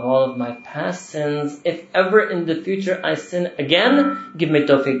tawbah of all of my past sins, if ever in the future I sin again, give me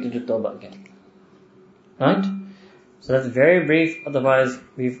tawfiq to do tawbah again. Right? So that's very brief, otherwise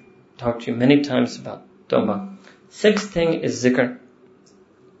we've talked to you many times about tawbah. Sixth thing is zikr.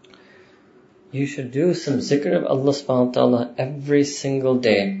 You should do some zikr of Allah subhanahu wa ta'ala every single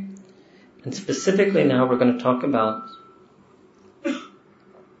day. And specifically now we're going to talk about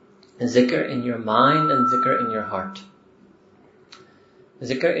zikr in your mind and zikr in your heart.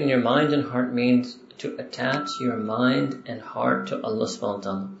 Zikr in your mind and heart means to attach your mind and heart to Allah subhanahu wa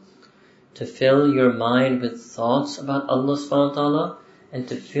ta'ala. To fill your mind with thoughts about Allah subhanahu wa ta'ala, and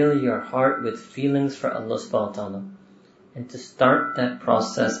to fill your heart with feelings for Allah subhanahu wa ta'ala. And to start that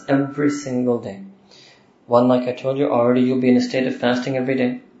process every single day. One, like I told you already, you'll be in a state of fasting every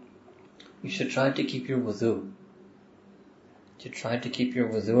day. You should try to keep your wudu. To try to keep your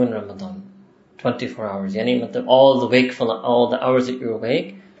wudu in Ramadan. 24 hours. Yani, all the hours that you're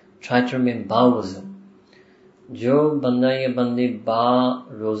awake, try to remain ba wudu. Jo banda ya bandi ba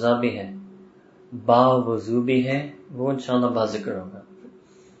roza bhi hai, ba wudu bhi hai, wo inshallah ba zikr hoga.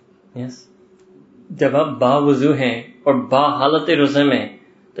 Yes? जब आप बा वजू हैं और बा हालत रोज़े में,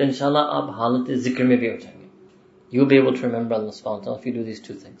 तो इंशाल्लाह आप हालत जिक्र में भी हो जाएंगे. You'll be able to remember Allah subhanahu wa ta'ala if you do these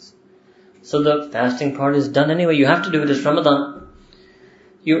two things. So the fasting part is done anyway. You have to do it. It's Ramadan.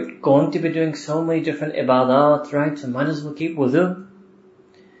 You're going to be doing so many different ibadat, right? So might as well keep wudu.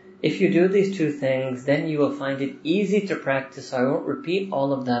 If you do these two things, then you will find it easy to practice. So I won't repeat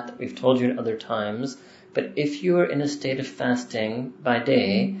all of that we've told you in other times. But if you are in a state of fasting by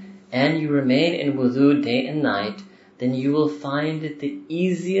day, and you remain in wudu day and night, then you will find it the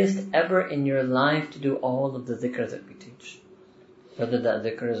easiest ever in your life to do all of the dhikr that we teach. Whether that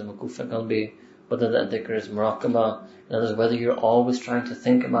dhikr is makufa qalbi, whether that dhikr is muraqabah, in other words, whether you're always trying to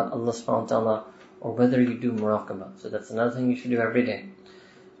think about Allah subhanahu wa ta'ala, or whether you do muraqabah. So that's another thing you should do every day.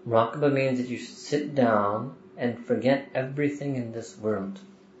 Muraqabah means that you should sit down and forget everything in this world.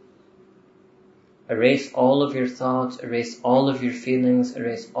 Erase all of your thoughts, erase all of your feelings,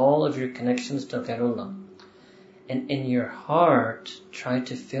 erase all of your connections to Ghairullah. And in your heart, try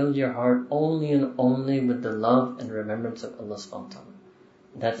to fill your heart only and only with the love and remembrance of Allah subhanahu wa ta'ala.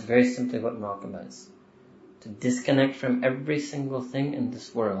 That's very simply what muraqabah is. To disconnect from every single thing in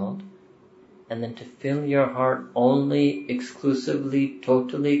this world, and then to fill your heart only, exclusively,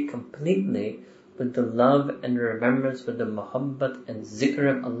 totally, completely with the love and remembrance, with the muhabbat and zikr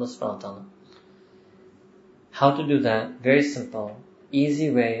of Allah subhanahu wa ta'ala. How to do that? Very simple. Easy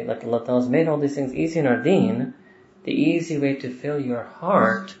way, like Allah Ta'ala has made all these things easy in our deen. The easy way to fill your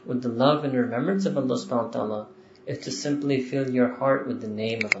heart with the love and remembrance of Allah subhanahu wa ta'ala is to simply fill your heart with the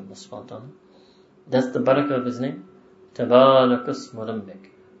name of Allah subhanahu wa ta'ala. That's the barakah of His name. Tabarakusmu rabbik.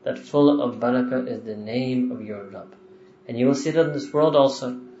 That full of barakah is the name of your Rabb. And you will see that in this world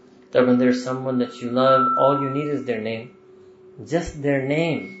also, that when there's someone that you love, all you need is their name. Just their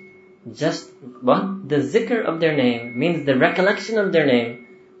name. Just what? The zikr of their name means the recollection of their name,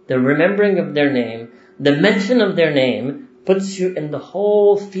 the remembering of their name, the mention of their name puts you in the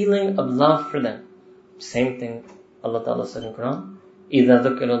whole feeling of love for them. Same thing Allah Ta'ala said in Quran, إِذَا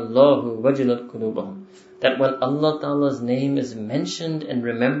ذُكِرَ اللَّهُ وَجِلَتْ قُلُوبُهُم. That when Allah Ta'ala's name is mentioned and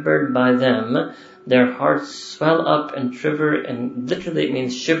remembered by them, their hearts swell up and shiver, and literally it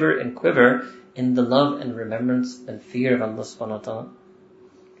means shiver and quiver in the love and remembrance and fear of Allah Subhanahu wa Ta'ala.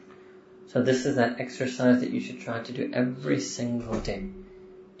 So this is that exercise that you should try to do every single day.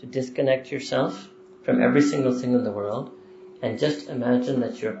 To disconnect yourself from every single thing in the world, and just imagine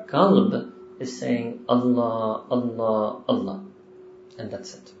that your qalb is saying Allah, Allah, Allah. And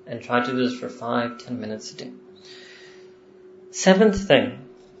that's it. And try to do this for 5-10 minutes a day. Seventh thing.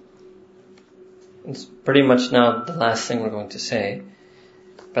 It's pretty much now the last thing we're going to say,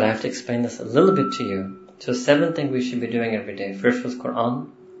 but I have to explain this a little bit to you. So seventh thing we should be doing every day. First was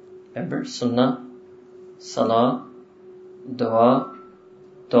Quran. Remember, Sunnah, Salah, Dua,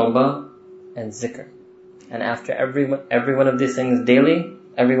 Tawbah, and Zikr. And after every one of these things daily,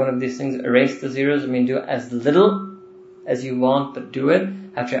 every one of these things, erase the zeros. I mean, do as little as you want, but do it.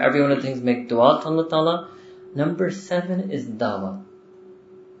 After every one of the things, make dua to Allah Ta'ala. Number 7 is dawah.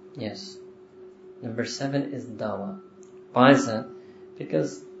 Yes. Number 7 is dawah. Why is that?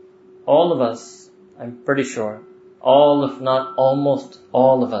 Because all of us, I'm pretty sure, all if not almost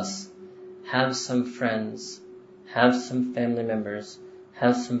all of us, have some friends, have some family members,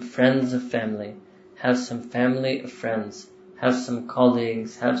 have some friends of family, have some family of friends, have some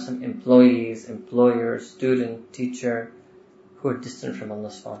colleagues, have some employees, employers, student, teacher, who are distant from Allah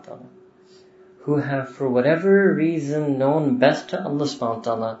subhanahu wa ta'ala, who have for whatever reason known best to Allah subhanahu wa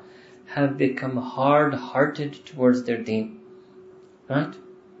ta'ala, have become hard-hearted towards their deen. Right?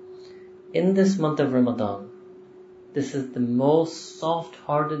 In this month of Ramadan, this is the most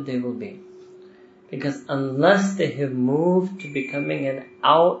soft-hearted they will be. Because unless they have moved to becoming an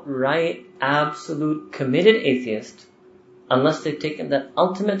outright, absolute, committed atheist, unless they've taken that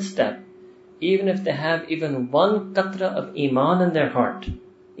ultimate step, even if they have even one qatra of iman in their heart,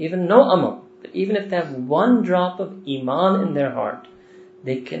 even no amal, but even if they have one drop of iman in their heart,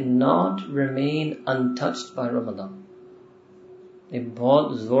 they cannot remain untouched by Ramadan. एक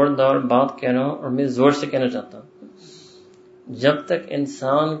बहुत जोरदार बात कह रहा हूँ और मैं जोर से कहना चाहता हूँ, जब तक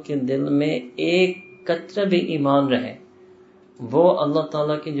इंसान के दिल में एक कतरा भी ईमान रहे, वो अल्लाह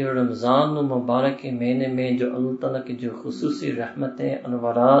ताला की जो रमजान और मुबारक के महीने में जो अल्लाह ताला की जो खुसूसी रहमतें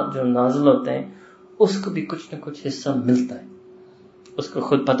अनवारात जो नाजिल होते हैं, उसको भी कुछ न कुछ हिस्सा मिलता है, उसको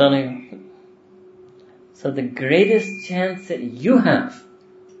खुद पता नहीं. So the greatest chance that you have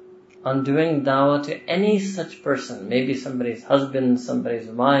on doing dawah to any such person, maybe somebody's husband, somebody's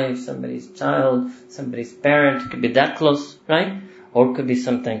wife, somebody's child, somebody's parent, it could be that close, right? Or it could be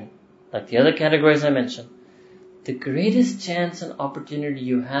something like the other categories I mentioned. The greatest chance and opportunity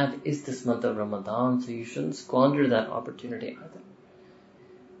you have is this month of Ramadan, so you shouldn't squander that opportunity either.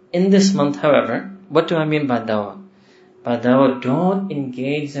 In this month, however, what do I mean by dawah? By dawah, don't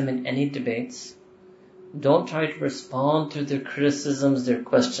engage them in any debates. Don't try to respond to their criticisms, their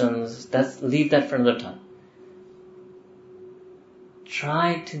questions. Leave that for another time.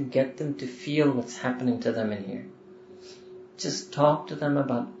 Try to get them to feel what's happening to them in here. Just talk to them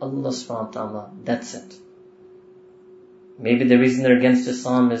about Allah subhanahu wa ta'ala. That's it. Maybe the reason they're against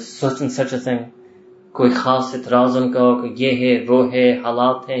Islam is such and such a thing. Koi khas itraz unka ho, koi ye hai, wo hai,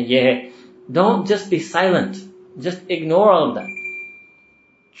 halat hai, ye hai. Don't just be silent. Just ignore all of that.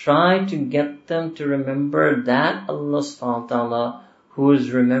 Try to get them to remember that Allah subhanahu wa ta'ala who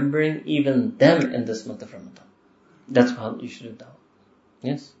is remembering even them in this month of Ramadan. That's how you should do that.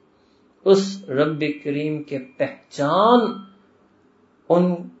 Yes? Us Rabbi Kareem ke pehchan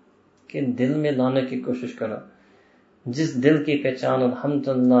unke dil mein lane ki koshish karo. Jis dil ki pehchan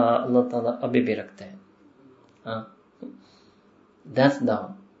alhamdulillah Allah ta'ala abhi bhi rakhte hain. That's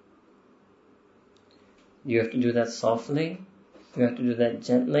dawah. You have to do that softly. You have to do that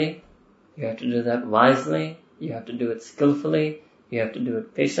gently. You have to do that wisely. You have to do it skillfully. You have to do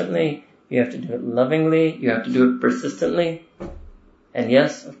it patiently. You have to do it lovingly. You have to do it persistently. And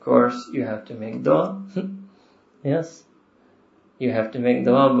yes, of course, you have to make dua. Yes. You have to make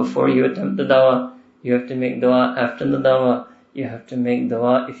dua before you attempt the dawah. You have to make dua after the dawah. You have to make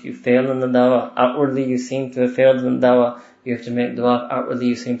dua if you fail in the dawah. Outwardly you seem to have failed in the dawah. You have to make dua if outwardly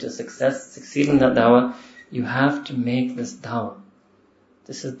you seem to succeed in that dawah. You have to make this dawah.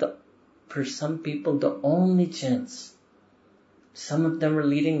 This is for some people, the only chance. Some of them are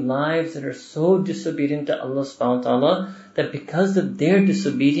leading lives that are so disobedient to Allah subhanahu wa ta'ala that because of their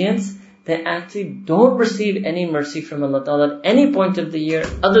disobedience, they actually don't receive any mercy from Allah ta'ala at any point of the year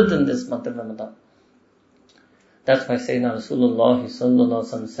other than this month of Ramadan. That's why Sayyidina Rasulullah sallallahu alaihi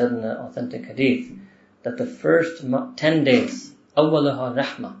wasallam said in an authentic hadith that the first 10 days, awwalaha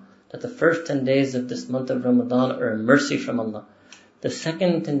rahmah, that the first 10 days of this month of Ramadan are a mercy from Allah. The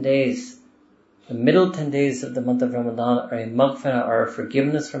second 10 days, the middle 10 days of the month of Ramadan are a maghfirah, or a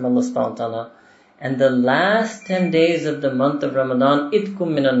forgiveness from Allah subhanahu wa ta'ala. And the last 10 days of the month of Ramadan,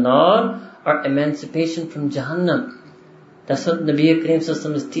 itkum minan nar, are emancipation from Jahannam. That's what Nabi Kareem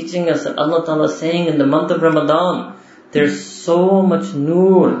Sallallahu is teaching us, that Allah ta'ala is saying in the month of Ramadan, there's so much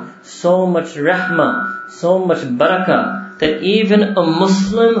nur, so much rahmah, so much barakah, that even a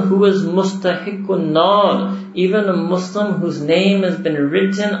Muslim who is mustahiqun nar, even a Muslim whose name has been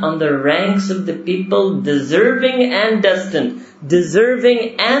written on the ranks of the people deserving and destined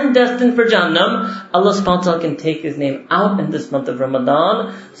for Jahannam, Allah subhanahu wa ta'ala can take his name out in this month of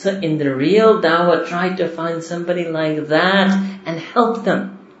Ramadan. So in the real dawah, try to find somebody like that and help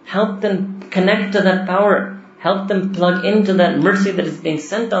them connect to that power, help them plug into that mercy that is being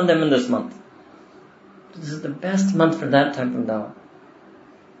sent on them in this month. This is the best month for that type of dawah.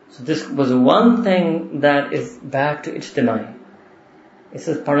 So this was one thing that is back to ijtimai. This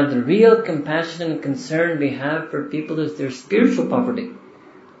is part of the real compassion and concern we have for people, is their spiritual poverty.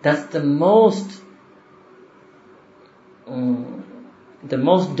 That's the most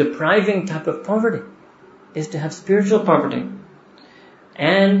depriving type of poverty, is to have spiritual poverty.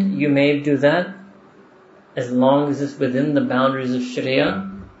 And you may do that as long as it's within the boundaries of Sharia,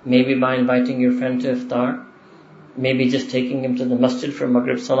 maybe by inviting your friend to iftar, Maybe just taking him to the masjid for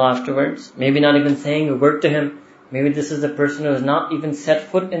Maghrib Salah afterwards. Maybe not even saying a word to him. Maybe this is a person who has not even set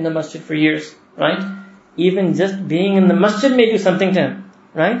foot in the masjid for years, right? Even just being in the masjid may do something to him,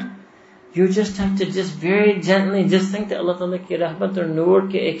 right? You just have to just very gently just think that Allah Ta'ala ki rahmat aur noor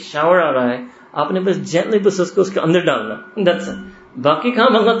ke ek shower aa raha hai. Aapne bas gently bas usko uske andar dalna. That's it. Baki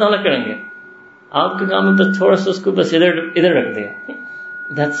kaam Allah Ta'ala karenge. Aapka kaam hai bas thoda sa usko bas idhar rakh diya.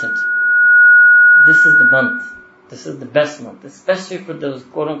 That's it. This is the month. This is the best month, especially for those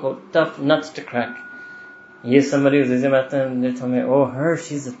quote-unquote tough nuts to crack. Yes, somebody was and they told me, oh, her,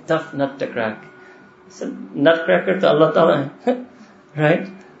 she's a tough nut to crack. I said, nutcracker to Allah Ta'ala, right?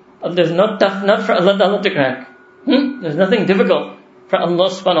 There's no tough nut for Allah Ta'ala to crack. There's nothing difficult for Allah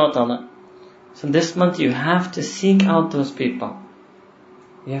Subhanahu Wa Ta'ala. So this month you have to seek out those people.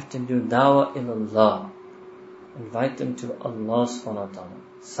 You have to do dawah ilallah. Invite them to Allah Subhanahu Wa Ta'ala.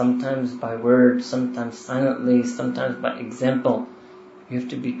 Sometimes by word, sometimes silently, sometimes by example. You have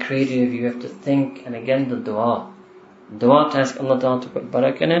to be creative, you have to think, and again the dua. Dua to ask Allah Ta'ala to put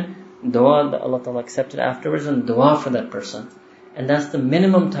barakah in it, dua that Allah Ta'ala accepted afterwards, and dua for that person. And that's the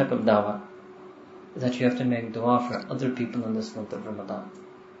minimum type of dawah, that you have to make dua for other people in this month of Ramadan.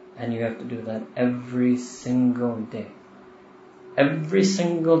 And you have to do that every single day. Every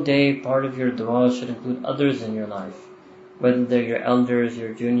single day, part of your dua should include others in your life. Whether they're your elders,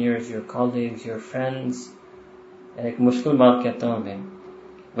 your juniors, your colleagues, your friends. And ek mushkil baat kehta hu main.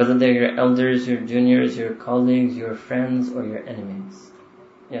 Whether they're your elders, your juniors, your colleagues, your friends, or your enemies.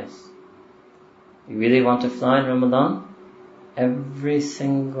 Yes. You really want to fly in Ramadan? Every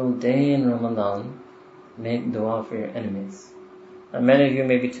single day in Ramadan, make dua for your enemies. Now, many of you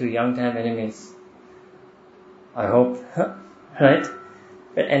may be too young to have enemies. I hope. Right?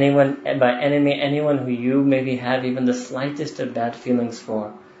 But by enemy, anyone who you maybe have even the slightest of bad feelings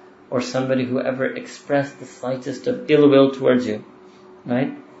for, or somebody who ever expressed the slightest of ill will towards you,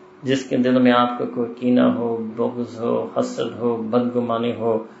 right? जिसके दिल में आपको कोई कीना हो, बुग़्ज़ हो, हसद हो, बदगुमानी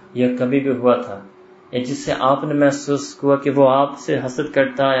हो, यह कभी भी हुआ था, या जिससे आपने महसूस हुआ कि वो आपसे हसद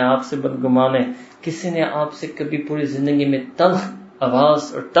करता है, आपसे बदगुमान है, किसी ने आपसे कभी पूरी जिंदगी में तल्ख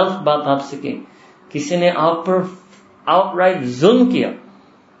आवाज और तल्ख बात आपसे की, किसी ने आप पर outright जुल्म किया,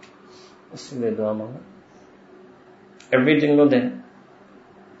 इसलिए दुआ मांगो. Every single day.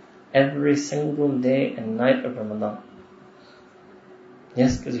 Every single day and night of Ramadan.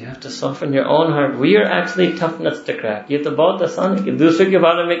 Yes, because you have to soften your own heart. We are actually tough nuts to crack. ये तो बहुत आसान है कि दूसरे के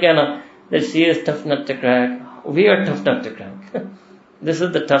बारे में कहना that she is tough nut to crack. We are tough nut to crack. This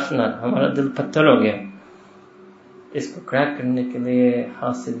is the tough nut. हमारा दिल पत्थर हो गया. इसको क्रैक करने के लिए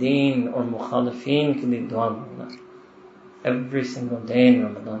हासिदीन और मुखालिफीन के लिए दुआ मांगना. Every single day in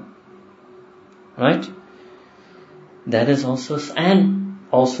Ramadan. Right? That is also, and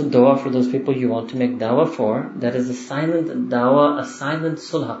also dua for those people you want to make dawah for. That is a silent dawah, a silent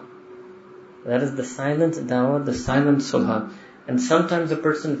sulha. That is the silent dawah, the silent sulha. And sometimes a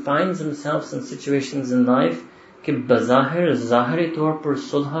person finds himself in situations in life कि बज़ाहिर ज़ाहिरी तौर पर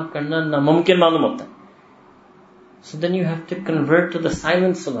सुलह करना नामुमकिन मालूम होता है. So then you have to convert to the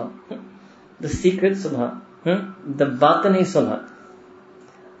silent sulha, the secret sulha, the batini sulha.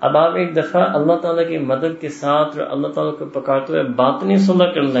 अब आप एक दफा अल्लाह ताला की मदद के साथ और अल्लाह ताला को पकारते हुए बातनी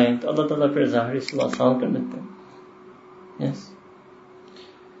सुलह कर लें तो अल्लाह ताला फिर ज़ाहिरी सुलह आसान कर देते हैं. Yes.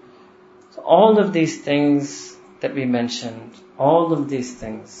 So all of these things that we mentioned, all of these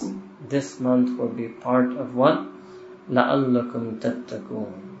things, this month will be part of what? لَعَلَّكُمْ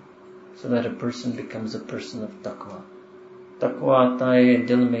تَتَّقُونَ. So that a person becomes a person of taqwa. Taqwa आता है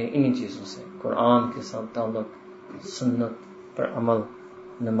दिल में इन्हीं चीजों से, कुरान के साथ ताल्लुक, सुन्नत पर अमल,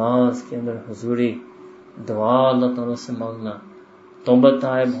 नमाज के अंदर हुजूरी, दुआ अल्लाह ताला से मांगना, तौबा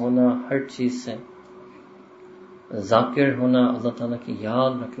ताइब होना हर चीज से, जाकिर होना, अल्लाह ताला की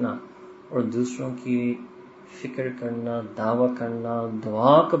याद रखना और दूसरों की फिक्र करना, दावा करना,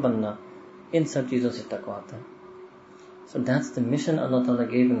 दुआ का बनना, इन सब चीजों से तक़वा आता है. So that's the mission Allah Ta'ala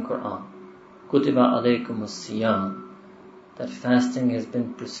gave in Quran. Kutiba alaykumus siyam. That fasting has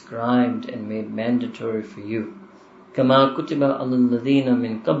been prescribed and made mandatory for you. Kama kutiba alal ladina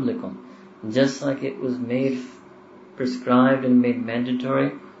min qablikum. Just like it was made prescribed and made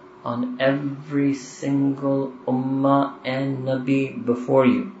mandatory on every single ummah and nabi before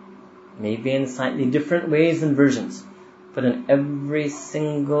you. Maybe in slightly different ways and versions, but in every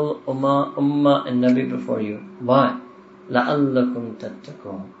single ummah and nabi before you. Why? لَعَلَّكُمْ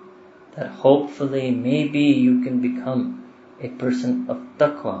تَتَّقُونَ. That hopefully, maybe you can become a person of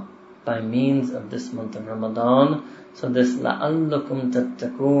taqwa. by means of this month of Ramadan. So this لَعَلَّكُمْ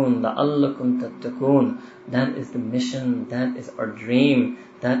تَتَّقُونَ, that is the mission, that is our dream,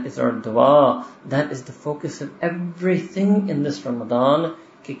 that is our dua, that is the focus of everything in this Ramadan,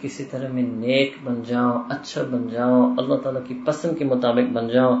 कि किसी तरह में नेक बन जाओ, अच्छा बन जाओ, अल्लाह ताला की पसंद के मुताबिक बन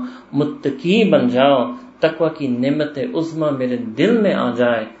जाओ, मुत्तकी बन जाओ, तकवा की नेमत उज़्मा मेरे दिल में आ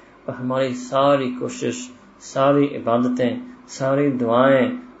जाए, और हमारी सारी कोशिश, सारी इबादतें, सारी दुआएं,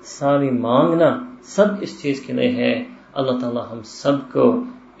 सारी मांगना सब इस चीज के लिए है। अल्लाह ताला हम सबको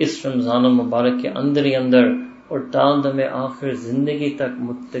इस रमजान मुबारक के अंदर ही अंदर और ताल में आखिर जिंदगी तक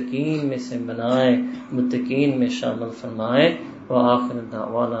मुत्तकीन में से बनाए, मुत्तकीन में शामिल फरमाए। व आखिर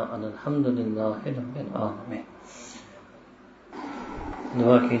दावाना अल्हम्दुलिल्लाहि रब्बिल आलमीन।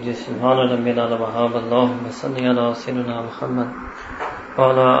 दुआ कीजिए। सुभान रब्बिल आला वहाब अल्लाहुम्मा सल्ली अला सय्यिदिना मुहम्मद व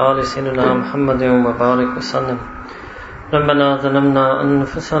अला आलि सय्यिदिना मुहम्मद व बारिक वसल्लम। रब्बना ज़लमना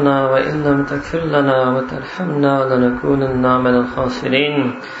अनफुसना व इन लम तग़फिर लना व तरहमना लनकूनन्ना मिनल ख़ासिरीन।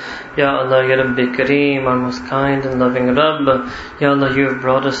 Ya Allah, Ya Rabbi Kareem, our most kind and loving Rabb. Ya Allah, you have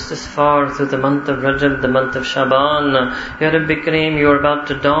brought us this far through the month of Rajab, the month of Shaban. Ya Rabbi Kareem, you are about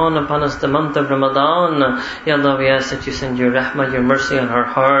to dawn upon us the month of Ramadan. Ya Allah, we ask that you send your rahmah, your mercy on our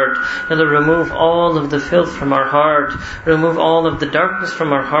heart. Ya Allah, remove all of the filth from our heart. Remove all of the darkness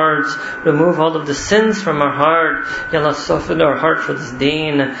from our hearts. Remove all of the sins from our heart. Ya Allah, soften our heart for this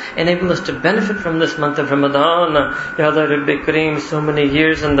deen. Enable us to benefit from this month of Ramadan. Ya Allah, Rabbi Kareem, so many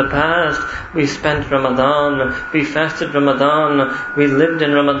years in the past, we spent Ramadan, we fasted Ramadan, we lived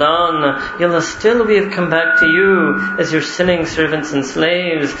in Ramadan. Ya Allah, still we have come back to you as your sinning servants and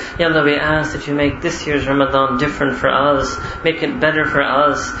slaves. Ya Allah, we ask that you make this year's Ramadan different for us, make it better for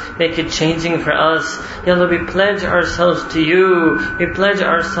us, make it changing for us. Ya Allah, we pledge ourselves to you, we pledge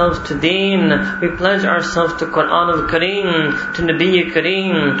ourselves to Deen, we pledge ourselves to Quran al-Kareem, to Nabi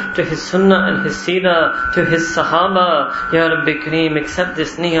Kareem, to his Sunnah and his Seerah, to his Sahaba. Ya Rabbi Kareem, accept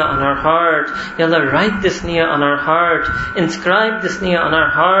this niyyah on our heart. Ya Allah, write this niyyah on our heart. Inscribe this niyyah on our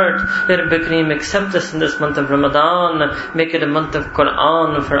heart. Ya Rabbi Kareem, accept us in this month of Ramadan. Make it a month of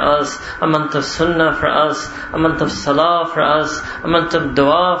Quran for us, a month of Sunnah for us, a month of Salah for us, a month of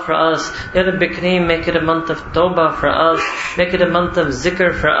Dua for us. Ya Rabbi Kareem, make it a month of Tawbah for us. Make it a month of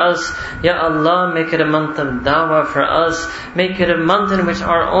Zikr for us. Ya Allah, make it a month of Dawah for us. Make it a month in which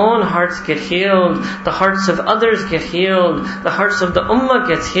our own hearts get healed, the hearts of others get healed, the hearts of the Ummah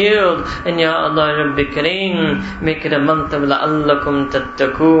gets healed. And Ya Allah, Rabbi Kareem, make it a month of la'allakum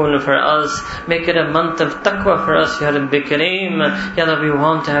tattaqoon for us. Make it a month of taqwa for us, Ya Rabbi Kareem. Ya Allah, we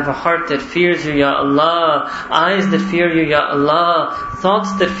want to have a heart that fears you, Ya Allah, eyes that fear you, Ya Allah,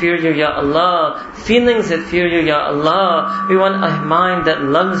 thoughts that fear you, Ya Allah, feelings that fear you, Ya Allah. We want a mind that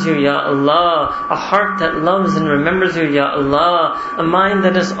loves you, Ya Allah, a heart that loves and remembers you, Ya Allah, a mind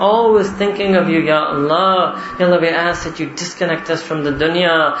that is always thinking of you, Ya Allah. Ya Allah, we ask that you disconnect us from the dunya.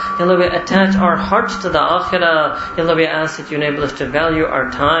 Ya Allah, we attach our hearts to the akhirah. Ya Allah, we ask that you enable us to value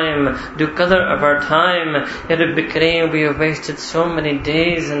our time, do qadr of our time. Ya Rabbi Kareem, we have wasted so many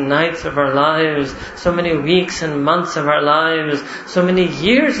days and nights of our lives, so many weeks and months of our lives, so many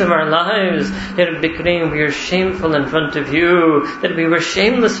years of our lives. Ya Rabbi Kareem, we are shameful in front of you, that we were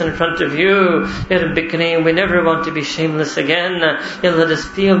shameless in front of you. Ya Rabbi Kareem, we never want to be shameless again. Ya let us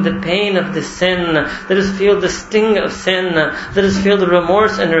feel the pain of the sin, let us feel the sting of sin, let us feel the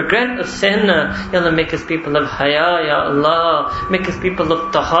remorse and regret of sin. Ya Allah, make us people of haya, Ya Allah. Make us people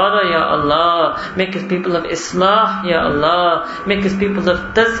of tahara, Ya Allah. Make us people of islah, Ya Allah. Make us people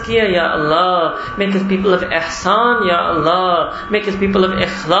of tazkiyah, Ya Allah. Make us people of ihsan, Ya Allah. Make us people of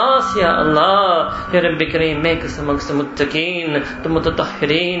ikhlas, Ya Allah. Ya Rabbi Kareem, make us amongst the muttaqeen, the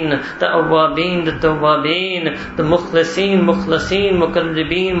mutatahhireen, the awwabeen, the tawwabeen, the mukhlaseen,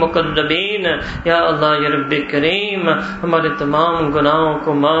 muqarribeen, muqarrabeen. Ya Allah, Ya Rabbi Kareem, हमारे तमाम गुनाहों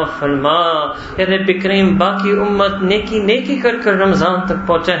को माफ फरमा। या रब्बी करीम, बाकी उम्मत नेकी कर कर रमजान तक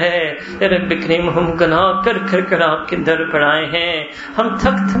पहुंचा है। या रब्बी करीम, हम गुनाह कर कर आपके दर पर आए हैं, हम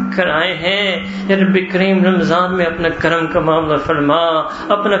थक कर आए हैं। या रब्बी करीम, रमजान में अपना करम का मामला फरमा,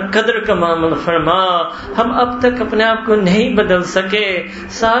 अपना कदर का मामला फरमा। हम अब तक अपने आप को नहीं बदल सके,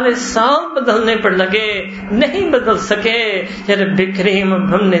 सारे साल बदलने पर लगे, नहीं बदल सके। या रब्बी करीम,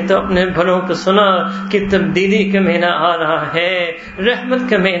 हमने तो अपने भलों को सुना कि तब्दीली का महीना आ रहा है, रहमत رحمت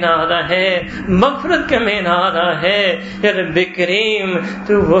کا مہینہ آ رہا ہے، مغفرت کا مہینہ آ رہا ہے۔ یا رب کریم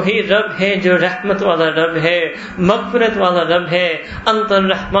تو وہی رب ہے جو رحمت والا رب ہے، مغفرت والا رب ہے۔ انت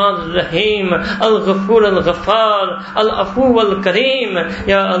الرحمن الرحیم، الغفور الغفار، العفو الکریم۔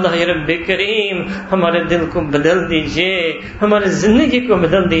 یا اللہ یا رب کریم ہمارے دل کو بدل دیجئے، ہمارے زندگی کو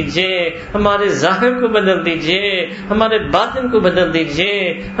بدل دیجئے، ہمارے ظاہر کو بدل دیجئے، ہمارے باطن کو بدل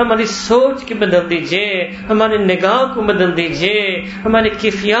دیجئے، ہماری سوچ کی بدل دیجئے، ہماری نگاہ کو بدل دیجئے، ہماری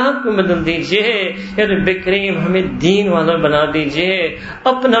کیفیات کو بدل دیجئے۔ یا رب کریم ہمیں دین والا بنا دیجئے،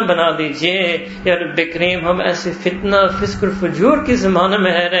 اپنا بنا دیجئے۔ یا رب کریم ہم ایسے فتنہ فسق اور فجور کے زمانے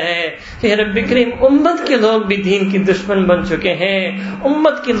میں رہ رہے ہیں کہ یا رب کریم امت کے لوگ بھی دین کی دشمن بن چکے ہیں،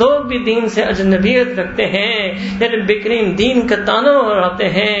 امت کے لوگ بھی دین سے اجنبیت رکھتے ہیں۔ یا رب کریم دین کا تانا اڑاتے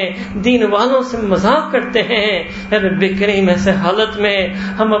ہیں، دین والوں سے مذاق کرتے ہیں۔ یا رب کریم ایسے حالت میں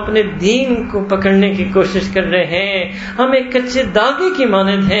ہم اپنے دین کو پکڑنے کی کوشش کر رہے ہیں، ہم ایک کچے داغے کی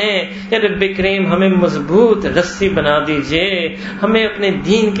مانند ہیں۔ یا رب کریم ہمیں مضبوط رسی بنا دیجئے، ہمیں اپنے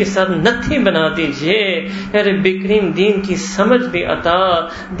دین کے ساتھ نتھی بنا دیجئے۔ یا رب کریم دین کی سمجھ بھی عطا،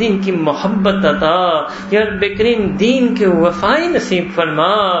 دین کی محبت عطا۔ یا رب کریم دین کے وفائی نصیب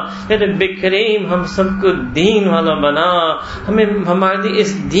فرما۔ یا رب کریم ہم سب کو دین والا بنا، ہمیں ہمارے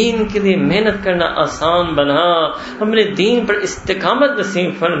اس دین کے لیے محنت کرنا آسان بنا، ہمارے دین پر استقامت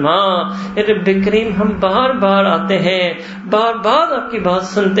نصیب فرما۔ یا رب کریم ہم بار بار آتے ہیں، بار بار آپ کی بات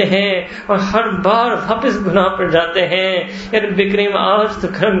سنتے ہیں اور ہر بار واپس گناہ پر جاتے ہیں۔ یا رب کریم آج تو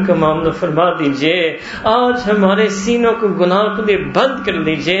کرم کا معاملہ فرما دیجئے، آج ہمارے سینوں کو گناہ کے لیے بند کر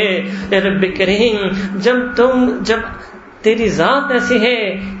دیجئے۔ یا رب کریم جب تیری ذات ایسی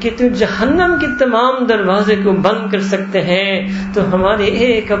ہے کہ تو جہنم کی تمام دروازے کو بند کر سکتے ہیں، تو ہماری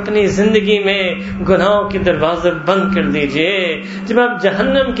ایک اپنی زندگی میں گناہوں کے دروازے بند کر دیجئے۔ جب آپ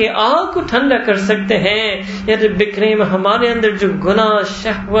جہنم کی آگ کو ٹھنڈا کر سکتے ہیں، یا رب کریم ہمارے اندر جو گناہ،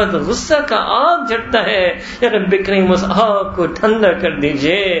 شہوت، غصہ کا آگ جڑتا ہے، یا رب کریم اس آگ کو ٹھنڈا کر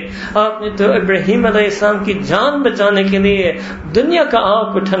دیجئے۔ آپ نے تو ابراہیم علیہ السلام کی جان بچانے کے لیے دنیا کا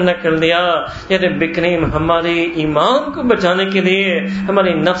آگ کو ٹھنڈا کر دیا۔ یا رب کریم ہمارے ایمان کو بچانے کے لیے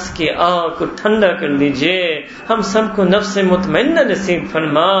ہماری نفس کی آگ کو ٹھنڈا کر دیجئے۔ ہم سب کو نفس مطمئنہ نصیب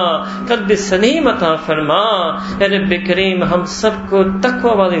فرما، قلب سلیم عطا فرما۔ یا رب کریم ہم سب کو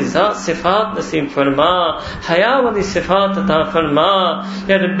تقوی والی ذات صفات نصیب فرما، حیا والی صفات عطا فرما۔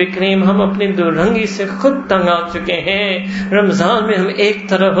 یا رب کریم ہم اپنی دو رنگی سے خود تنگ آ چکے ہیں۔ رمضان میں ہم ایک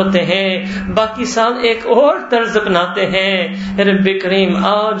طرح ہوتے ہیں، باقی سال ایک اور طرز اپناتے ہیں۔ یا رب کریم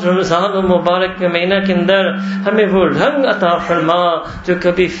آج رمضان المبارک کے مہینہ کے اندر ہمیں وہ رنگ عطا فرما جو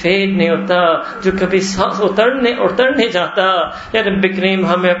کبھی فیڈ نہیں ہوتا، جو کبھی اترنے جاتا۔ یا رب کریم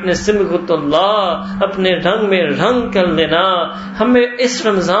ہمیں اپنے صبغۃ اللہ، اپنے رنگ میں رنگ کر لینا۔ ہمیں اس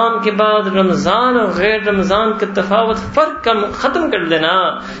رمضان کے بعد رمضان اور غیر رمضان کے تفاوت فرق ختم کر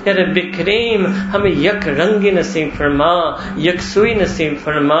دینا۔ یا رب کریم ہمیں یک رنگی نصیب فرما، یکسوئی نصیب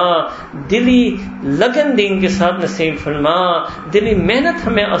فرما، دلی لگن دین کے ساتھ نصیب فرما، دلی محنت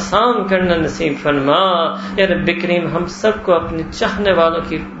ہمیں آسان کرنا نصیب فرما۔ یا رب کریم ہم سب کو اپنے چاہنے والوں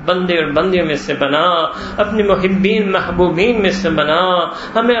کی بندے اور بندیوں میں سے بنا، اپنے محبین محبوبین میں سے بنا،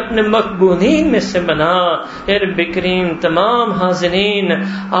 ہمیں اپنے مقبولین میں سے بنا۔ اے رب کریم تمام حاضرین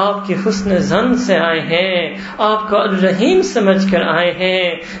آپ کی حسن ظن سے آئے ہیں، آپ کو الرحیم سمجھ کر آئے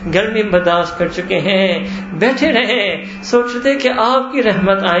ہیں، گرمی برداشت کر چکے ہیں، بیٹھے رہے سوچ رہے کہ آپ کی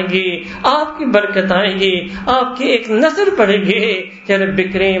رحمت آئے گی، آپ کی برکت آئے گی، آپ کی ایک نظر پڑے گی۔ کہ رب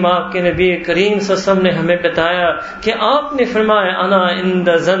کریم آپ کے نبی کریم صلی اللہ علیہ وسلم نے ہمیں بتایا کہ آپ نے فرمایا انا عند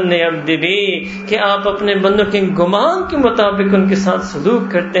ظن عبدی بی، کہ آپ اپنے بندوں کے گمان کے مطابق ان کے ساتھ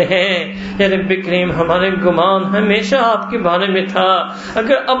سلوک کرتے ہیں۔ یا رب کریم ہمارے گمان ہمیشہ آپ کے بارے میں تھا،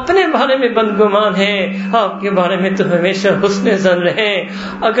 اگر اپنے بارے میں بدگمان ہے آپ کے بارے میں تو ہمیشہ حسن ظن رہے۔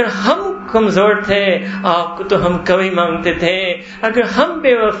 اگر ہم کمزور تھے آپ کو تو ہم قوی مانگتے تھے، اگر ہم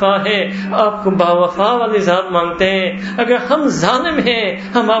بے وفا ہیں آپ کو با وفا والی ذات مانگتے ہیں، اگر ہم ظالم ہیں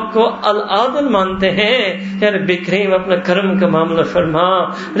ہم آپ کو العادل مانتے ہیں۔ یا رب کریم اپنا کرم کا معاملہ فرما،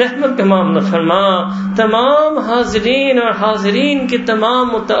 رحمت کا معاملہ فرما، تمام حاضرین اور حاضرین کے تمام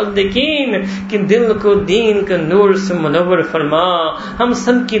متعلقین کے دل کو دین کا نور سے منور فرما، ہم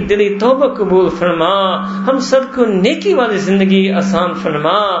سب کی دلی توبہ قبول فرما، ہم سب کو نیکی والی زندگی آسان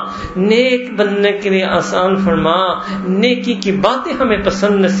فرما، نیک بننے کے لیے آسان فرما، نیکی کی باتیں ہمیں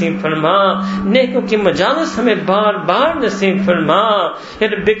پسند نصیب فرما، نیکوں کی مجالس ہمیں بار بار نصیب فرما۔ یا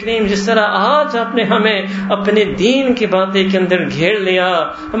رب کریم جس طرح آج آپ نے ہمیں اپنے دین کی باتیں کے اندر گھیر لیا،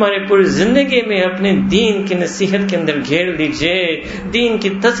 ہمارے پوری زندگی میں اپنے دین کی نصیحت کے اندر گھیر لیجئے، دین کی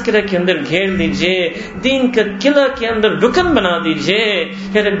تذکرہ کے اندر گھیر لیجئے، دین کا قلعہ کے اندر رکن بنا دیجئے۔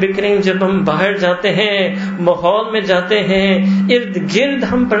 یا رب کریم جب ہم باہر جاتے ہیں، ماحول میں جاتے ہیں، ارد گرد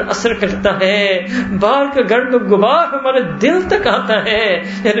ہم پر اثر کرتا ہے، باہر کا گرد و غبار ہمارے دل تک آتا ہے،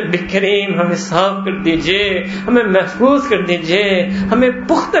 یا رب کریم ہمیں صاف کر دیجئے، ہمیں محفوظ کر دیجئے، ہمیں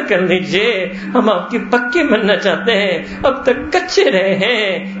پختہ کر دیجئے۔ ہم آپ کی پکے بننا چاہتے ہیں، اب تک کچے رہے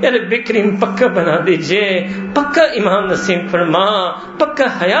ہیں، یا رب کریم پکا بنا دیجئے، پکا ایمان نصیب فرما، پکا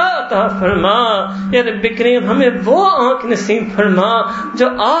حیا عطا فرما۔ یا رب کریم ہمیں وہ آنکھ نصیب فرما جو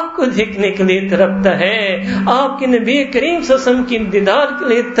آپ کو دیکھنے کے لیے تڑپتا ہے، آپ کے نبی کریم صلی اللہ علیہ وسلم کی دیدار کے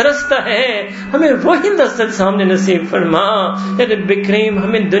لیے ترستا ہے، ہمیں وہی لذت سامنے نصیب فرما۔ یا رب کریم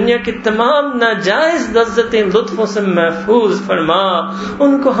ہمیں دنیا کی تمام ناجائز لذتیں لطفوں سے محفوظ فرما،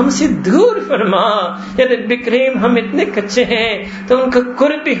 ان کو ہم سے دور فرما۔ یا رب کریم ہم اتنے کچے ہیں تو ان کا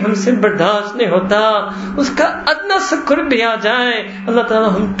قرب بھی ہم سے برداشت نہیں ہوتا، اس کا ادنا سا قرب بھی آ جائے اللہ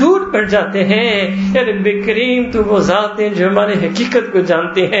تعالیٰ ہم ٹوٹ پڑ جاتے ہیں۔ یا رب کریم تو وہ ذات ہے جو ہمارے حقیقت کو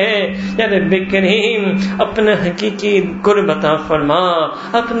جانتی ہے، یا رب کریم اپنا حقیقی قرب عطا فرما،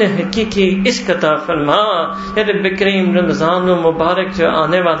 اپنے حقیقی عشق عطا فرما۔ یا رب کریم رمضان مبارک جو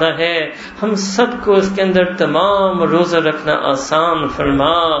آنے والا ہے، ہم سب کو اس کے اندر تمام روزہ رکھنا آسان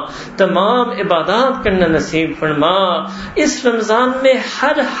فرما، تمام عبادات کرنا نصیب فرما۔ اس رمضان میں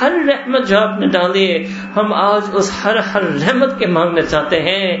ہر رحمت جو آپ نے ڈالی، ہم آج اس ہر رحمت کے مانگنا چاہتے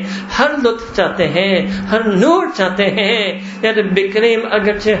ہیں، ہر لطف چاہتے ہیں، ہر نور چاہتے ہیں۔ یا رب کریم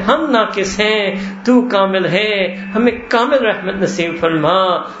اگرچہ ہم ناقص ہیں، تو کامل ہے، ہمیں کامل رحمت نصیب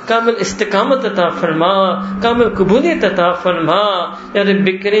فرما، کامل استقامت عطا فرما، کامل قبولیت عطا فرما۔ یا رب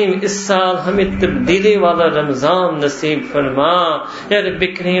کریم اس سال ہمیں تبدیلی والا رمضان نصیب فرما۔ یا رب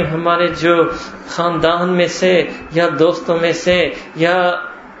کریم ہمارے جو خاندان میں سے یا دوستوں میں سے یا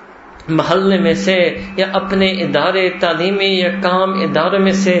محلے میں سے یا اپنے ادارے تعلیمی یا کام اداروں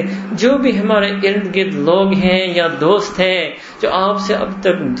میں سے جو بھی ہمارے ارد گرد لوگ ہیں یا دوست ہیں جو آپ سے اب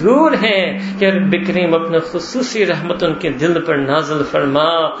تک دور ہیں، یا رب کریم اپنا خصوصی رحمت ان کے دل پر نازل فرما،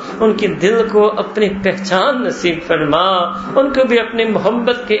 ان کے دل کو اپنی پہچان نصیب فرما، ان کو بھی اپنی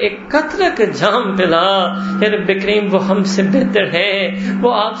محبت کے ایک قطرے کا جام پلا۔ یا رب کریم وہ ہم سے بہتر ہے،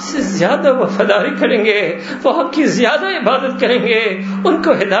 وہ آپ سے زیادہ وفاداری کریں گے، وہ آپ کی زیادہ عبادت کریں گے، ان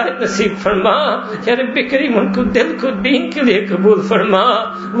کو ہدایت نصیب فرما۔ یا رب کریم ان کو دل کو دین کے لیے قبول فرما،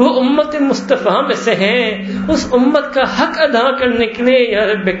 وہ امت مصطفیٰ میں سے ہیں، اس امت کا حق ادا کرنے کے لیے یا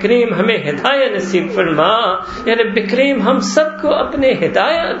رب کریم ہمیں ہدایت نصیب فرما۔ یا رب کریم ہم سب کو اپنے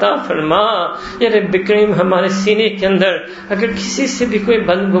ہدایت عطا فرما۔ یا رب کریم ہمارے سینے کے اندر اگر کسی سے بھی کوئی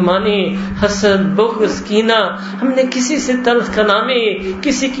بدگمانی، حسد، بغض، کینہ، ہم نے کسی سے تلخ کلامی،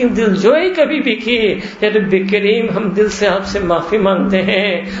 کسی کی دل جوئی کبھی بھی کی، یا رب کریم ہم دل سے آپ سے معافی مانگتے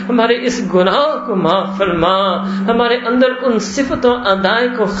ہیں، ہمارے اس گناہ کو معاف فرما، ہمارے اندر ان صفتوں ادائے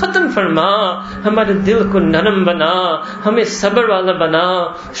کو ختم فرما، ہمارے دل کو نرم بنا، ہمیں صبر والا بنا،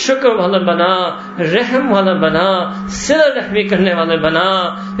 شکر والا بنا، رحم والا بنا، صلہ رحمی کرنے والا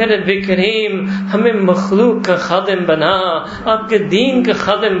بنا۔ یا رب کریم ہمیں مخلوق کا خادم بنا، آپ کے دین کا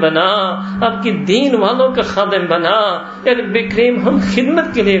خادم بنا، آپ کے دین والوں کا خادم بنا۔ یا رب کریم ہم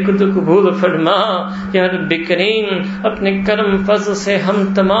خدمت کے لیے خود قبول فرما۔ یا رب کریم اپنے کرم فضل سے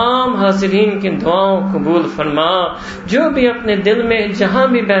ہم تمام حاضرین کی دعاؤں قبول فرما، جو بھی اپنے دل میں جہاں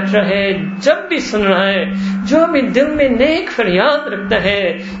بھی بیٹھ رہا ہے، جب بھی سن رہا ہے، جو بھی دل میں نیک فریاد رکھتا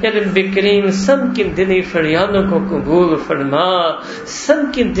ہے، یا رب کریم سب کی دلی فریادوں کو قبول فرما،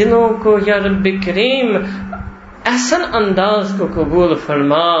 سب کے دلوں کو یا رب کریم احسن انداز کو قبول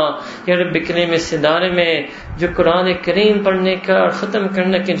فرما۔ یا رب کریم اس ادارے میں جو قرآن کریم پڑھنے کا اور ختم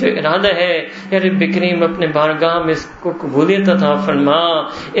کرنے کے جو ارادہ ہے، یا رب کریم اپنے بارگاہ میں اس کو قبولیت عطا فرما،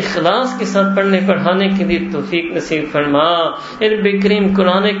 اخلاص کے ساتھ پڑھنے پڑھانے کے لیے توفیق نصیب فرما۔ یا رب کریم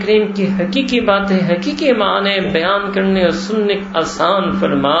قرآن کریم کی حقیقی باتیں، حقیقی معنی بیان کرنے اور سننے آسان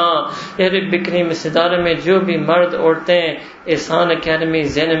فرما۔ یا رب کریم اس ادارے میں جو بھی مرد عورتیں احسان اکیڈمی،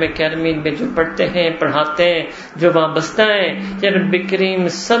 زینب اکیڈمی میں جو پڑھتے ہیں پڑھاتے ہیں، جو وابستہ ہیں، یا رب کریم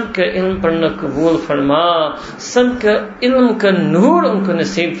سب کا علم پڑھنا قبول فرما، سب کا علم کا نور ان کو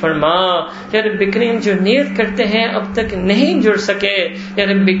نصیب فرما۔ یا رب کریم جو نیت کرتے ہیں اب تک نہیں جڑ سکے، یا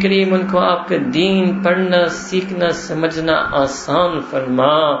رب کریم ان کو آپ کا دین پڑھنا، سیکھنا، سمجھنا آسان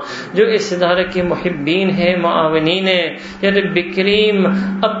فرما۔ جو اس ادارے کے محبین ہیں، معاونین ہیں، یا رب کریم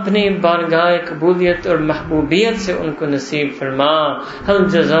اپنی بارگاہ قبولیت اور محبوبیت سے ان کو نصیب نصیب فرما. هل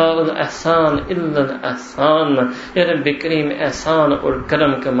جزاء الاحسان الا الاحسان. یا رب کریم احسان اور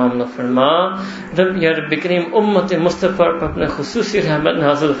کرم کا معاملہ فرما. یا رب کریم امت مصطفیٰ پر اپنے خصوصی رحمت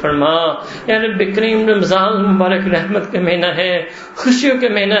نازل فرما. یا رب کریم رمضان مبارک رحمت کا مہینہ ہے, خوشیوں کا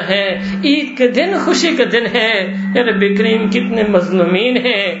مہینہ ہے, عید کے دن خوشی کا دن ہے. یا رب کریم کتنے مظلومین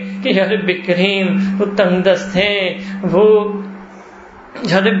ہیں کہ یا رب کریم وہ تنگ دست ہیں, وہ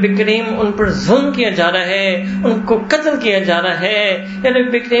یا رب کریم ان پر ظلم کیا جا رہا ہے, ان کو قتل کیا جا رہا ہے. یا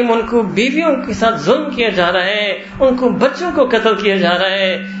رب کریم ان کو بیویوں کے ساتھ ظلم کیا جا رہا ہے, ان کو بچوں کو قتل کیا جا رہا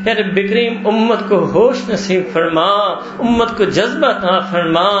ہے. یا رب کریم امت کو ہوش نصیب فرما, امت کو جذبہ عطا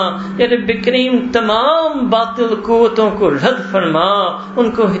فرما. یا رب کریم تمام باطل قوتوں کو رد فرما,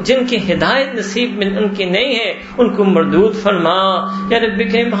 ان کو جن کی ہدایت نصیب میں ان کی نہیں ہے ان کو مردود فرما. یا رب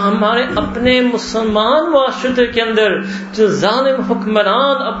کریم ہمارے اپنے مسلمان معاشرے کے اندر جو ظالم حکمران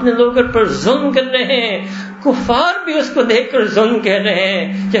اپنے لوگوں پر ظلم کر رہے ہیں, کفار بھی اس کو دیکھ کر ظلم کہہ رہے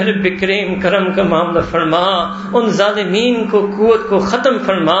ہیں, یا رب کریم کرم کا معاملہ فرما, ان ظالمین کو قوت کو ختم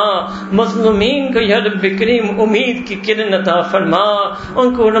فرما, مظلومین کو یا رب کریم امید کی کرن عطا فرما,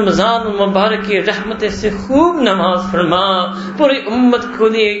 ان کو رمضان المبارک کی رحمت سے خوب نواز فرما, پوری امت کو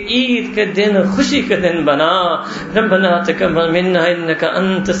لیے عید کے دن خوشی کا دن بنا. ربنا تقبل منا انك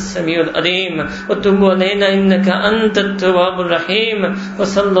انت السميع العليم وتب علينا انك انت التواب الرحيم.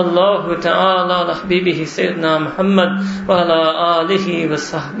 وصلى الله تعالى على حبيبه سيدنا محمد وعلى آله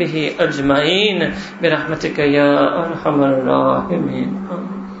وصحبه أجمعين برحمتك يا أرحم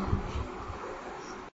الراحمين.